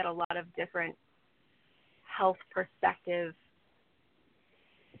thing that a lot of different health perspective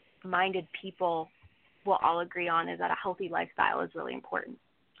minded people will all agree on is that a healthy lifestyle is really important.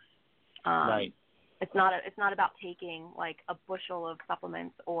 Right. it's not about taking like a bushel of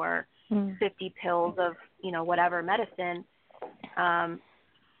supplements or 50 pills of, whatever medicine,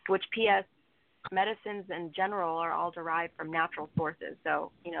 which P.S. medicines in general are all derived from natural sources.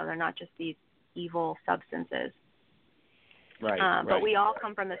 So, they're not just these evil substances. Right. But we all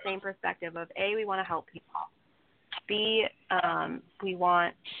come from the same perspective of A, we want to help people. B, we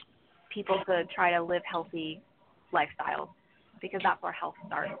want people to try to live healthy lifestyles, because that's where health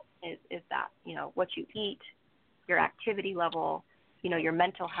starts, is that, what you eat, your activity level, your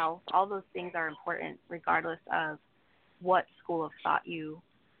mental health, all those things are important regardless of what school of thought you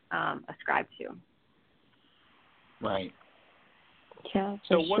ascribe to. Right. Yeah,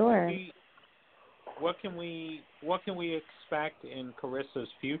 so for sure. What can we expect in Carissa's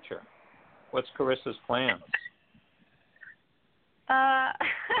future? What's Carissa's plans?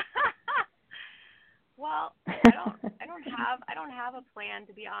 Well, I don't have a plan,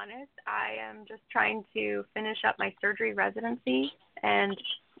 to be honest. I am just trying to finish up my surgery residency, and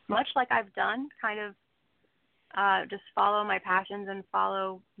much like I've done, kind of just follow my passions and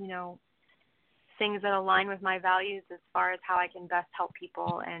follow, things that align with my values as far as how I can best help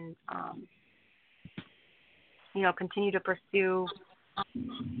people, and continue to pursue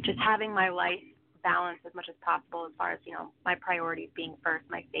just having my life balanced as much as possible, as far as, my priorities being first,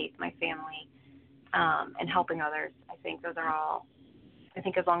 my faith, my family, and helping others. I think as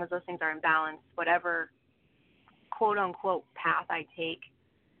long as those things are in balance, whatever quote unquote path I take,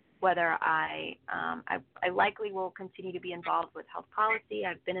 whether I likely will continue to be involved with health policy.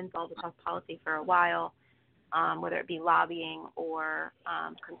 I've been involved with health policy for a while, whether it be lobbying or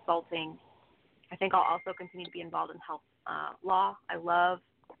consulting. I think I'll also continue to be involved in health law. I love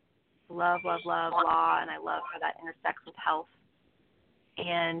law, and I love how that intersects with health.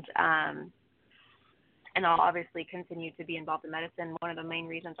 And I'll obviously continue to be involved in medicine. One of the main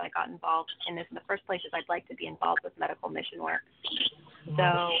reasons I got involved in this in the first place is I'd like to be involved with medical mission work.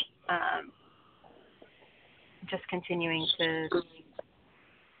 So just continuing to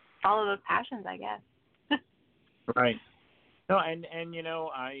follow those passions, I guess. Right. No, and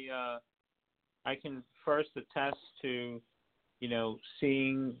I can first attest to,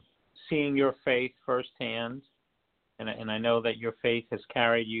 seeing your faith firsthand, and I know that your faith has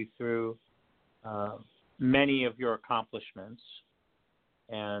carried you through many of your accomplishments,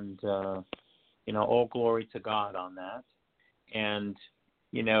 and all glory to God on that. And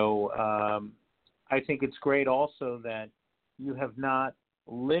I think it's great also that you have not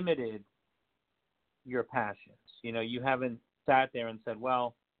limited your passions. You haven't sat there and said,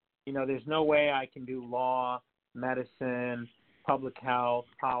 well, there's no way I can do law, medicine, public health,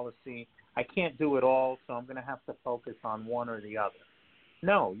 policy. I can't do it all, so I'm going to have to focus on one or the other.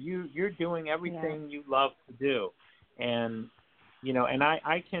 No, you're doing everything you love to do, and and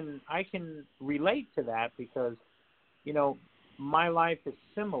I can relate to that, because my life is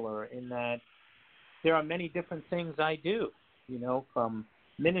similar in that there are many different things I do, from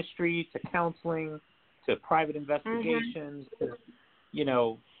ministry to counseling to private investigations to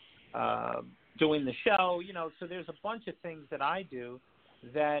doing the show, so there's a bunch of things that I do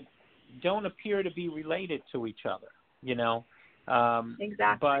that don't appear to be related to each other,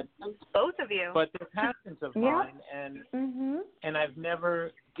 Exactly. But both of you. But they're passions of mine, and I've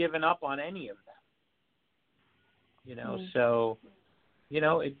never given up on any of them. So,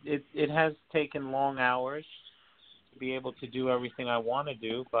 it has taken long hours to be able to do everything I want to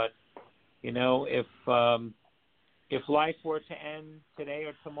do, but if life were to end today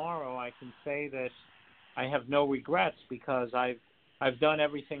or tomorrow, I can say that I have no regrets, because I've done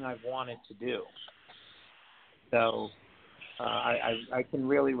everything I've wanted to do. So I can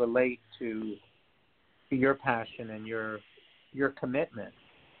really relate to your passion and your commitment.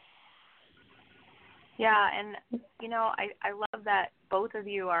 Yeah, and I love that both of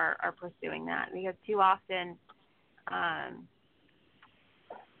you are pursuing that, because too often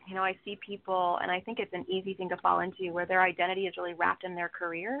I see people, and I think it's an easy thing to fall into, where their identity is really wrapped in their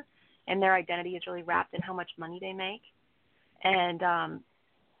career, and their identity is really wrapped in how much money they make. And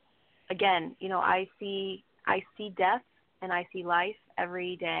again, I see death and I see life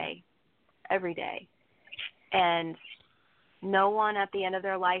every day, and no one at the end of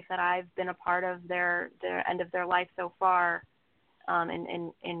their life that I've been a part of their end of their life so far,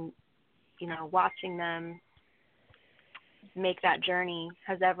 and watching them make that journey,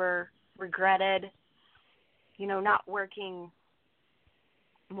 has ever regretted, not working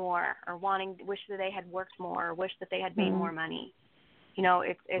more, or wish that they had worked more, or wish that they had made more money.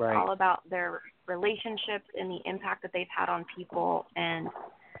 It's right. all about their relationships and the impact that they've had on people, and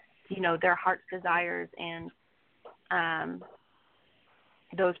their heart's desires, and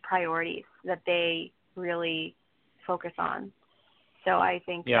those priorities that they really focus on. So I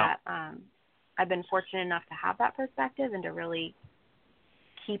think that I've been fortunate enough to have that perspective and to really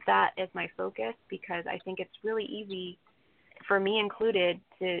keep that as my focus, because I think it's really easy, for me included,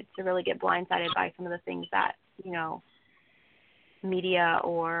 to really get blindsided by some of the things that, media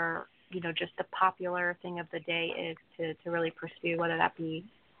or, just the popular thing of the day is to really pursue, whether that be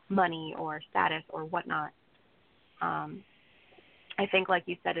money or status or whatnot. I think, like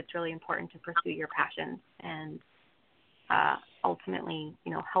you said, it's really important to pursue your passions and ultimately,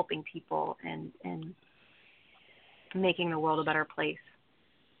 helping people and making the world a better place.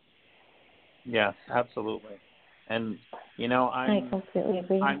 Yes, absolutely. And I completely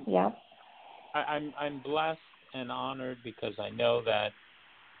agree. I'm blessed and honored because I know that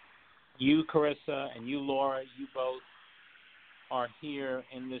you, Carisa, and you, Laura, you both are here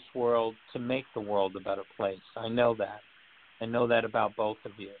in this world to make the world a better place. I know that. I know that about both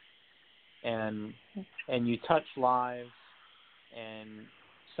of you. And you touch lives, and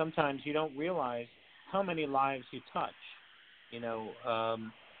sometimes you don't realize how many lives you touch.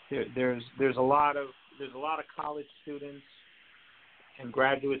 There's a lot of college students and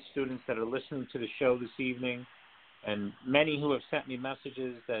graduate students that are listening to the show this evening, and many who have sent me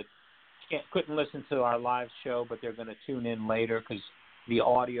messages that couldn't listen to our live show, but they're going to tune in later because the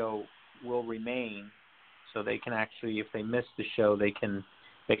audio will remain, so they can actually, if they miss the show, they can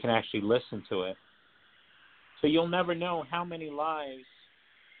actually listen to it. So you'll never know how many lives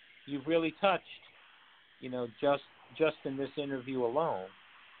you've really touched, just in this interview alone,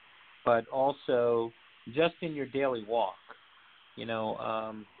 but also just in your daily walk.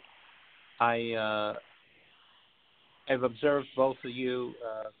 I've observed both of you,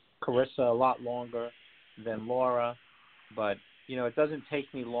 Carisa, a lot longer than Laura, but it doesn't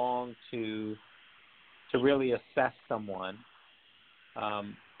take me long to really assess someone,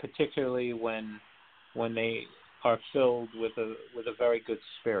 particularly when they are filled with a very good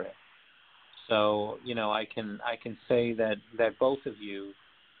spirit. So I can say that both of you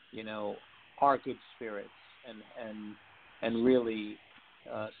are good spirits and really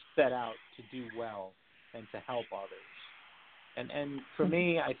set out to do well and to help others. And for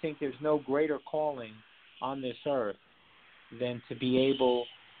me, I think there's no greater calling on this earth than to be able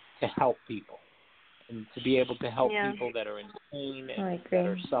to help people, and to be able to help people that are in pain and that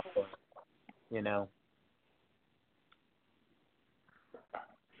are suffering.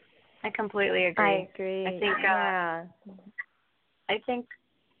 I completely agree. I agree. I think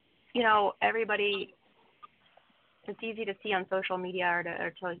everybody, it's easy to see on social media or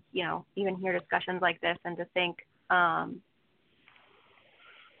to even hear discussions like this and to think,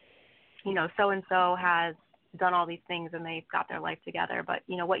 so-and-so has done all these things and they've got their life together. But,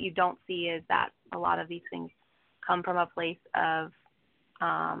 what you don't see is that a lot of these things come from a place of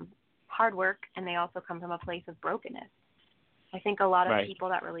hard work, and they also come from a place of brokenness. I think a lot of people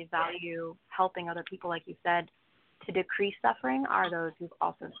that really value helping other people, like you said, to decrease suffering are those who've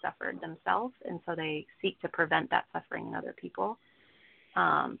also suffered themselves, and so they seek to prevent that suffering in other people.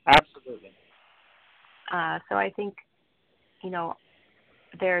 Absolutely. So I think,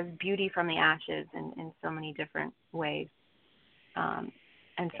 there's beauty from the ashes in so many different ways.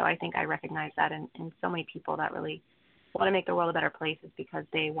 And so I think I recognize that in so many people that really want to make the world a better place, is because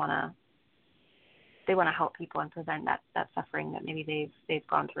they want to help people and prevent that suffering that maybe they've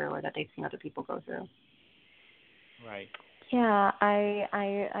gone through or that they've seen other people go through. Right. Yeah,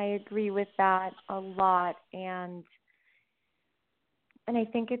 I agree with that a lot, and I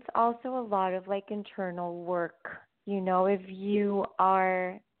think it's also a lot of internal work. If you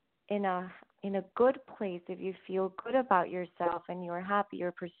are in a good place, if you feel good about yourself and you're happy,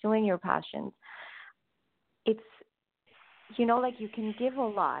 you're pursuing your passions, it's you can give a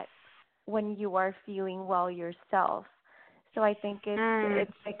lot when you are feeling well yourself. So I think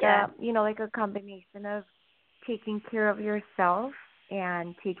it's a combination of taking care of yourself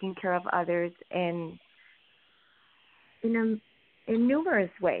and taking care of others in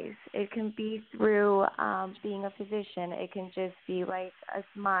numerous ways. It can be through being a physician. It can just be like a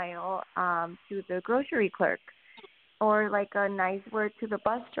smile to the grocery clerk, or like a nice word to the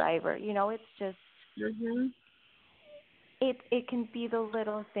bus driver. It's just it can be the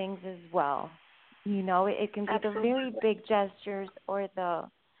little things as well. It can be the very big gestures, or the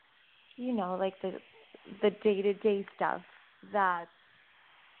the day-to-day stuff that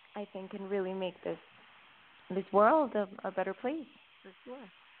I think can really make this world a better place, for sure.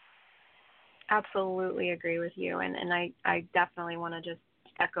 Absolutely agree with you, and I definitely want to just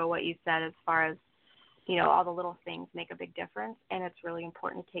echo what you said as far as, all the little things make a big difference, and it's really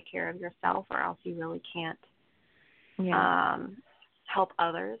important to take care of yourself, or else you really can't help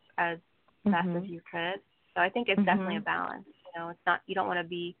others as best as you could. So I think it's definitely a balance. It's not, you don't want to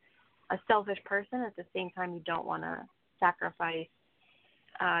be a selfish person. At the same time, you don't want to sacrifice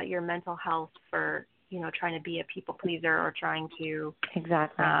your mental health for, trying to be a people pleaser or trying to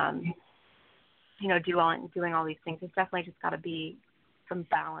doing all these things. It's definitely just got to be some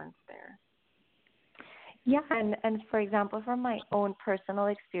balance there. Yeah, and for example, from my own personal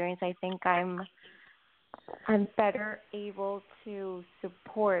experience, I think I'm better able to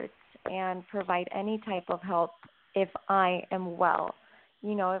support and provide any type of help if I am well.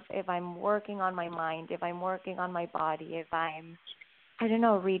 If I'm working on my mind, if I'm working on my body, if I'm,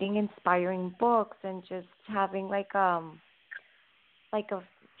 reading inspiring books and just having like a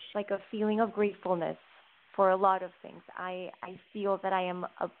feeling of gratefulness for a lot of things. I feel that I am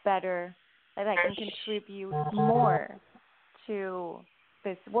that I can contribute more to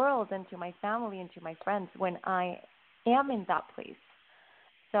this world and to my family and to my friends when I am in that place.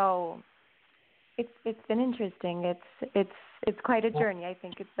 So it's been interesting. It's quite a journey. I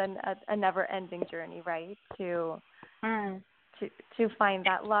think it's a never-ending journey, right? To find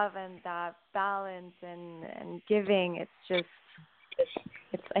that love and that balance and giving.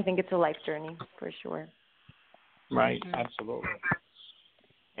 I think it's a life journey for sure. Right, absolutely.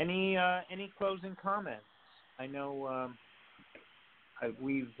 Any closing comments? I know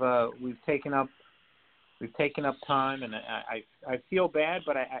we've taken up time, and I feel bad,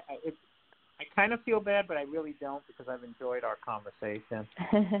 but I kind of feel bad, but I really don't, because I've enjoyed our conversation.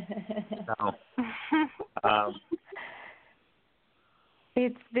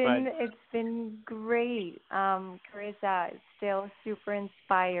 It's been great. Carisa is still super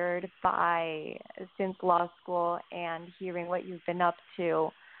inspired since law school and hearing what you've been up to.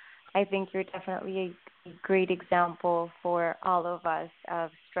 I think you're definitely a great example for all of us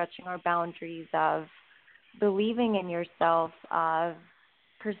of stretching our boundaries, of believing in yourself, of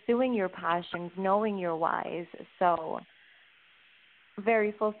pursuing your passions, knowing your whys. So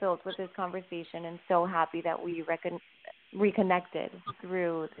very fulfilled with this conversation and so happy that we reconnected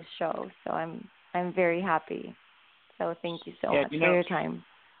through the show. So I'm very happy. So thank you so much for your time.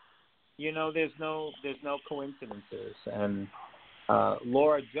 There's no coincidences, and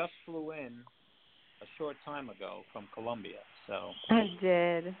Laura just flew in a short time ago from Colombia. So I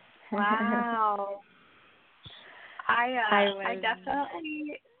did. Wow. I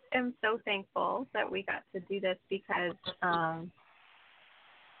definitely am so thankful that we got to do this because I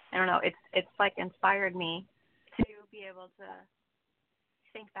don't know, it's like inspired me to be able to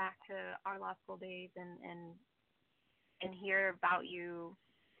think back to our law school days and hear about you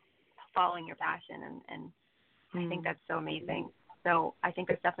following your passion and I think that's so amazing. So I think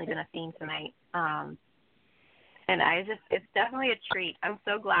there's definitely been a theme tonight. And it's definitely a treat. I'm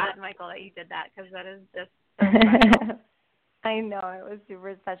so glad, Michael, that you did that, because that is just so special. I know, it was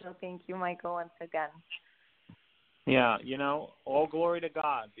super special. Thank you, Michael, once again. Yeah, all glory to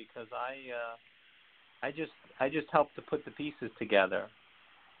God, because I just helped to put the pieces together.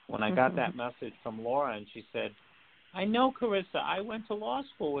 When I got that message from Laura and she said, "I know Carisa, I went to law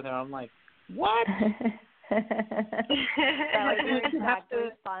school with her." I'm like, "What?" That was your exact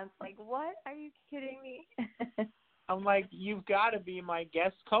response. Like, what? Are you kidding me? I'm like, "You've got to be my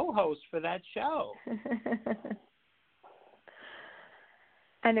guest co-host for that show."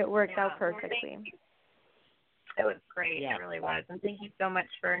 And it worked out perfectly. It was great. Yeah. It really was. And thank you so much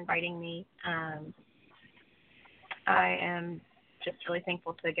for inviting me. I am just really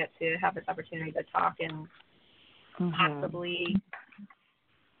thankful to get to have this opportunity to talk and possibly,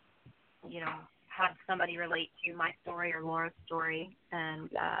 have somebody relate to my story or Laura's story and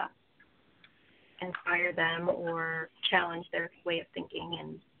inspire them or challenge their way of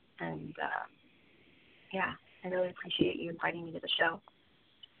thinking. And I really appreciate you inviting me to the show.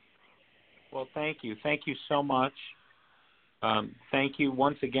 Well, thank you. Thank you so much. Thank you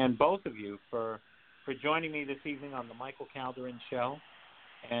once again, both of you, for joining me this evening on the Michael Calderin Show.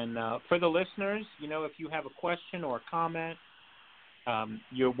 And for the listeners, if you have a question or a comment,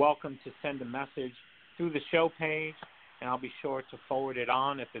 you're welcome to send a message through the show page, and I'll be sure to forward it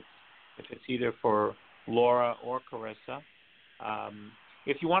on if it's either for Laura or Carisa.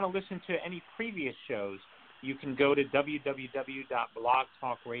 If you want to listen to any previous shows, you can go to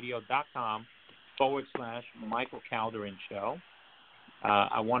www.blogtalkradio.com/Michael Calderin Show.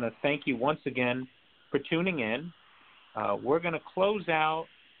 I want to thank you once again for tuning in. We're going to close out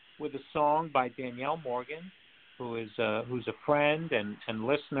with a song by Danielle Morgan, who's a friend and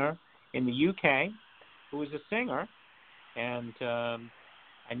listener in the UK, who is a singer, and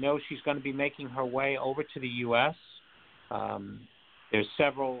I know she's going to be making her way over to the U.S. There's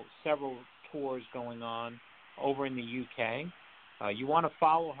several tours going on over in the UK, You want to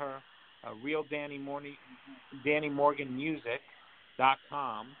follow her,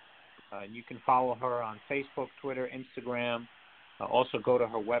 DannyMorganMusic.com. You can follow her on Facebook, Twitter, Instagram. Also go to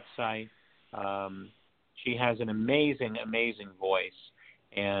her website. She has an amazing, amazing voice,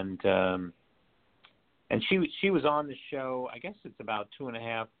 and she was on the show. I guess it's about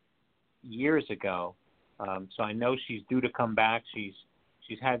 2.5 years ago. So I know she's due to come back. She's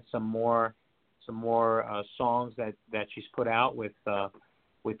had some more songs that she's put out with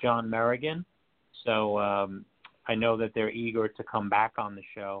John Merrigan. So I know that they're eager to come back on the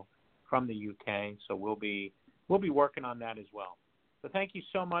show from the UK. So we'll be working on that as well. So thank you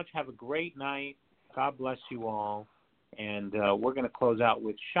so much. Have a great night. God bless you all. And we're going to close out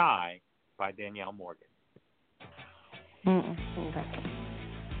with Shy by Danielle Morgan. Okay.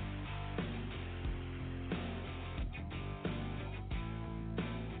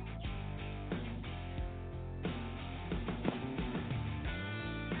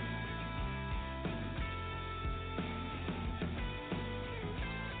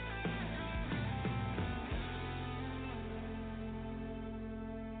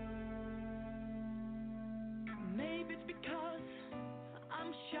 Maybe it's because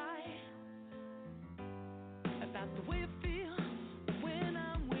I'm shy about the way I feel when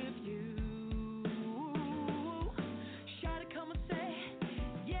I'm with you. Shy to come and say,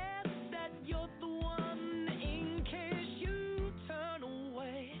 yes, that you're the one, in case you turn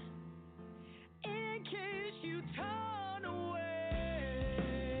away. In case you turn away.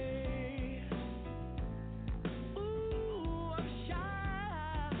 Ooh, I'm shy.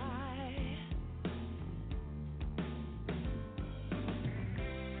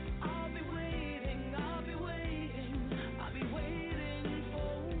 I'll be waiting for you. I'll be waiting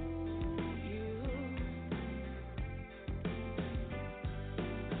for you.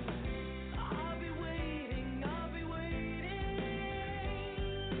 I'll be waiting.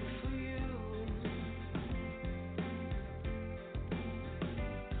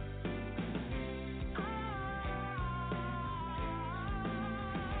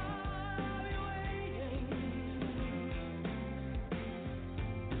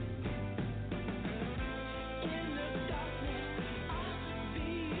 In the darkness, I'll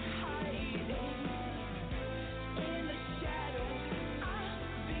be hiding. In the shadows,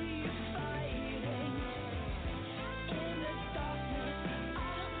 I'll be fighting. In the darkness,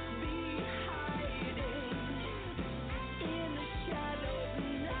 I'll be hiding. In the shadows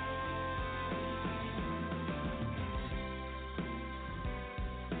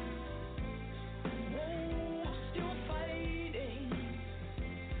still fighting.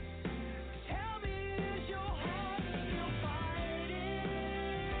 Tell me, is your heart still fighting?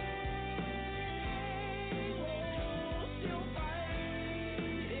 Still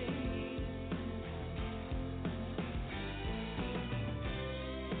fighting.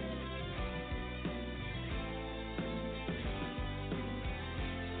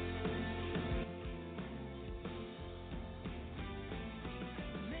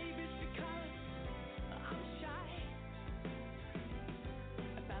 Maybe it's because I'm shy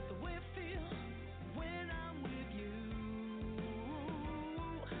about the way I feel when I'm with you.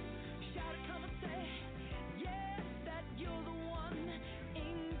 Shy to come and say, yes, that you're the one,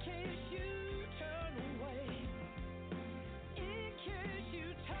 in case you turn away. In case you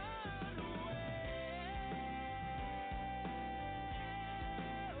turn away.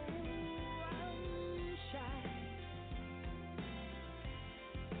 Oh, I'm shy.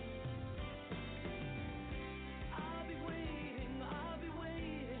 I'll be waiting for you.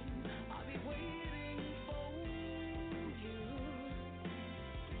 I'll be waiting for you.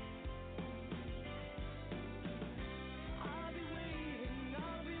 I'll be waiting.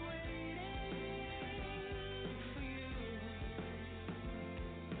 I'll be waiting.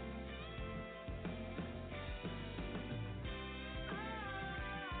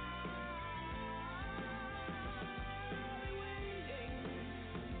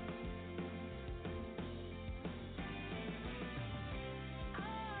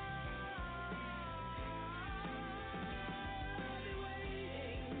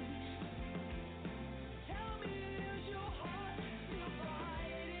 Tell me, is your heart still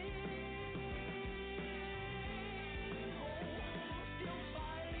fighting? Still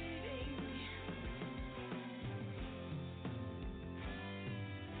fighting.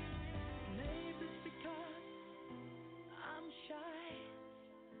 Maybe it's because I'm shy.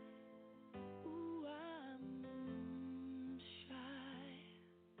 Ooh, I'm shy.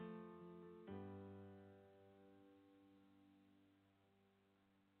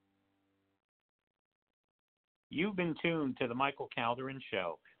 You've been tuned to the Michael Calderin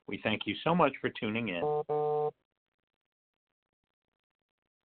Show. We thank you so much for tuning in.